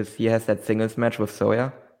because he has that singles match with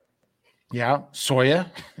Soya. Yeah, Soya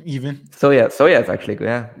even. Soya is actually good.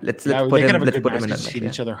 Yeah, let's put him in that hit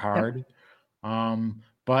each other hard. Yeah.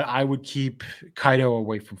 But I would keep Kaido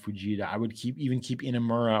away from Fujita. I would keep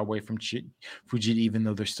Inamura away from Fujita, even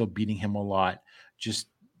though they're still beating him a lot. Just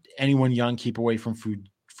anyone young, keep away from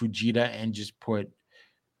Fujita and just put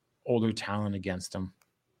older talent against him.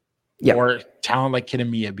 Yeah. Or talent like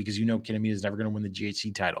Kitamiya, because Kitamiya is never going to win the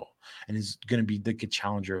GHC title and is going to be the good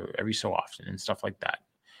challenger every so often and stuff like that.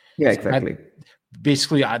 Yeah, exactly.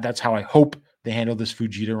 Basically, that's how I hope they handle this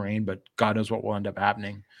Fujita reign, but God knows what will end up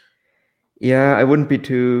happening. Yeah, I wouldn't be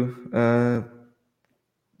too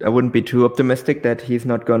optimistic that he's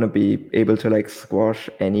not gonna be able to like squash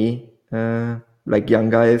any like young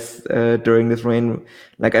guys during this reign.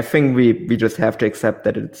 Like I think we just have to accept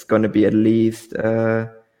that it's gonna be at least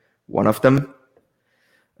one of them,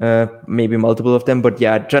 maybe multiple of them. But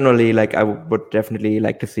yeah, generally, like I would definitely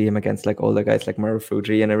like to see him against like older guys like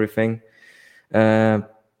Marufuji and everything,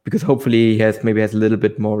 because hopefully he has a little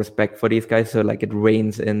bit more respect for these guys, so like it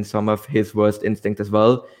reins in some of his worst instincts as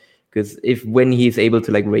well. Because when he's able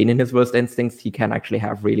to like rein in his worst instincts, he can actually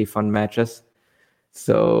have really fun matches.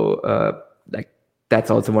 So like that's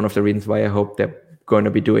also one of the reasons why I hope they're going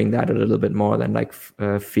to be doing that a little bit more than like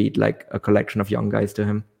feed like a collection of young guys to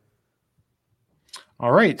him.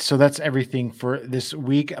 All right, so that's everything for this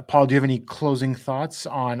week. Paul, do you have any closing thoughts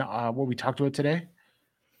on what we talked about today?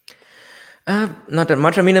 Not that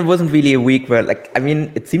much. I mean, it wasn't really a week where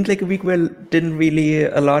it seemed like a week where didn't really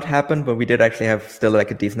a lot happen, but we did actually have still like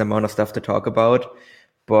a decent amount of stuff to talk about.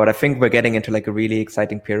 But I think we're getting into like a really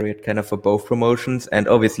exciting period kind of for both promotions. And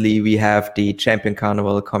obviously we have the Champion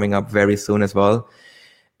Carnival coming up very soon as well.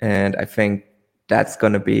 And I think that's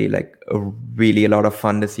going to be like a lot of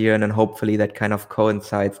fun this year. And then hopefully that kind of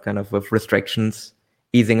coincides kind of with restrictions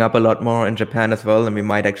easing up a lot more in Japan as well. And we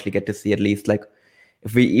might actually get to see at least like,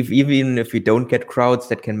 even if we don't get crowds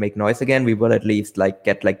that can make noise again, we will at least like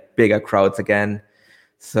get like bigger crowds again.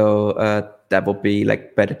 So that will be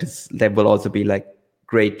like better that will also be like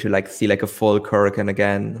great to like see like a full Kurikan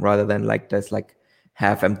again, rather than like this like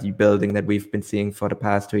half empty building that we've been seeing for the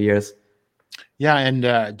past 2 years. Yeah,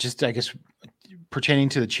 and just I guess pertaining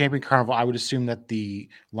to the Champion Carnival, I would assume that the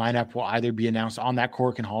lineup will either be announced on that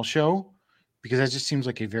Kurikan Hall show, because that just seems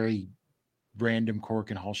like a very random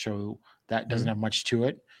Kurikan Hall show that doesn't have much to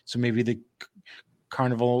it. So maybe the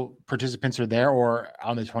carnival participants are there, or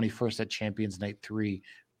on the 21st at Champions Night 3,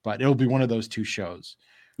 but it'll be one of those two shows.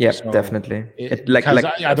 Yeah, So definitely.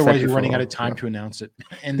 Otherwise you're running out of time to announce it,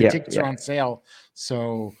 and the tickets are on sale.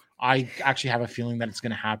 So I actually have a feeling that it's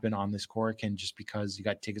going to happen on this Kurikan, just because you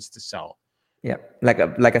got tickets to sell. Yeah, like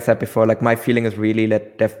I said before, like my feeling is really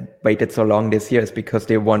that they've waited so long this year is because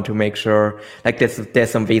they want to make sure, like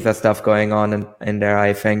there's some visa stuff going on in there,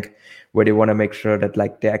 I think, where they want to make sure that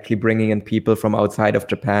like they're actually bringing in people from outside of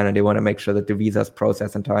Japan, and they want to make sure that the visas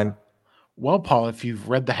process in time. Well, Paul, if you've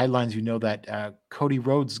read the headlines, you know that Cody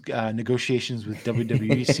Rhodes' negotiations with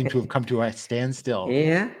WWE seem to have come to a standstill.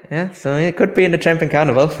 Yeah. So it could be in the Champion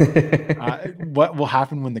Carnival. What will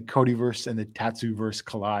happen when the Codyverse and the Tatsuverse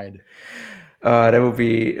collide? That would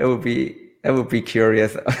be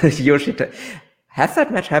curious. Yoshita, has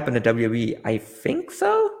that match happened in WWE? I think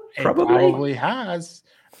so. Probably. It probably has.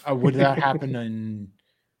 Would that happen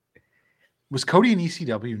was Cody in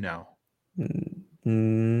ECW now?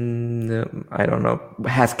 No, I don't know.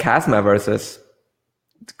 Has Kazma versus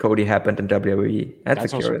Cody happened in WWE?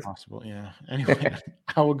 That's also possible. Yeah. Anyway,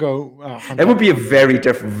 I will go. That would be a very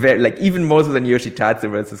different, like even more so than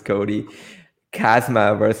Yoshitatsu versus Cody.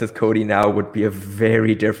 Kazma versus Cody now would be a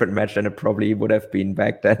very different match than it probably would have been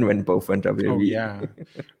back then when both went WWE. Oh yeah,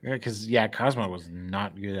 because Kazma was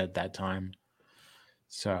not good at that time.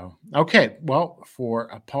 So, okay. Well,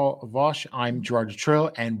 for Paul Vosh, I'm Gerard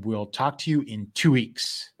Detrail, and we'll talk to you in 2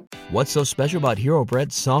 weeks. What's so special about Hero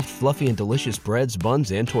Bread's soft, fluffy, and delicious breads,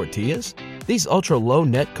 buns, and tortillas? These ultra-low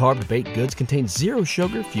net-carb baked goods contain zero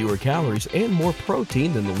sugar, fewer calories, and more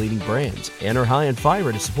protein than the leading brands, and are high in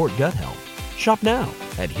fiber to support gut health. Shop now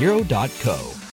at Hero.co.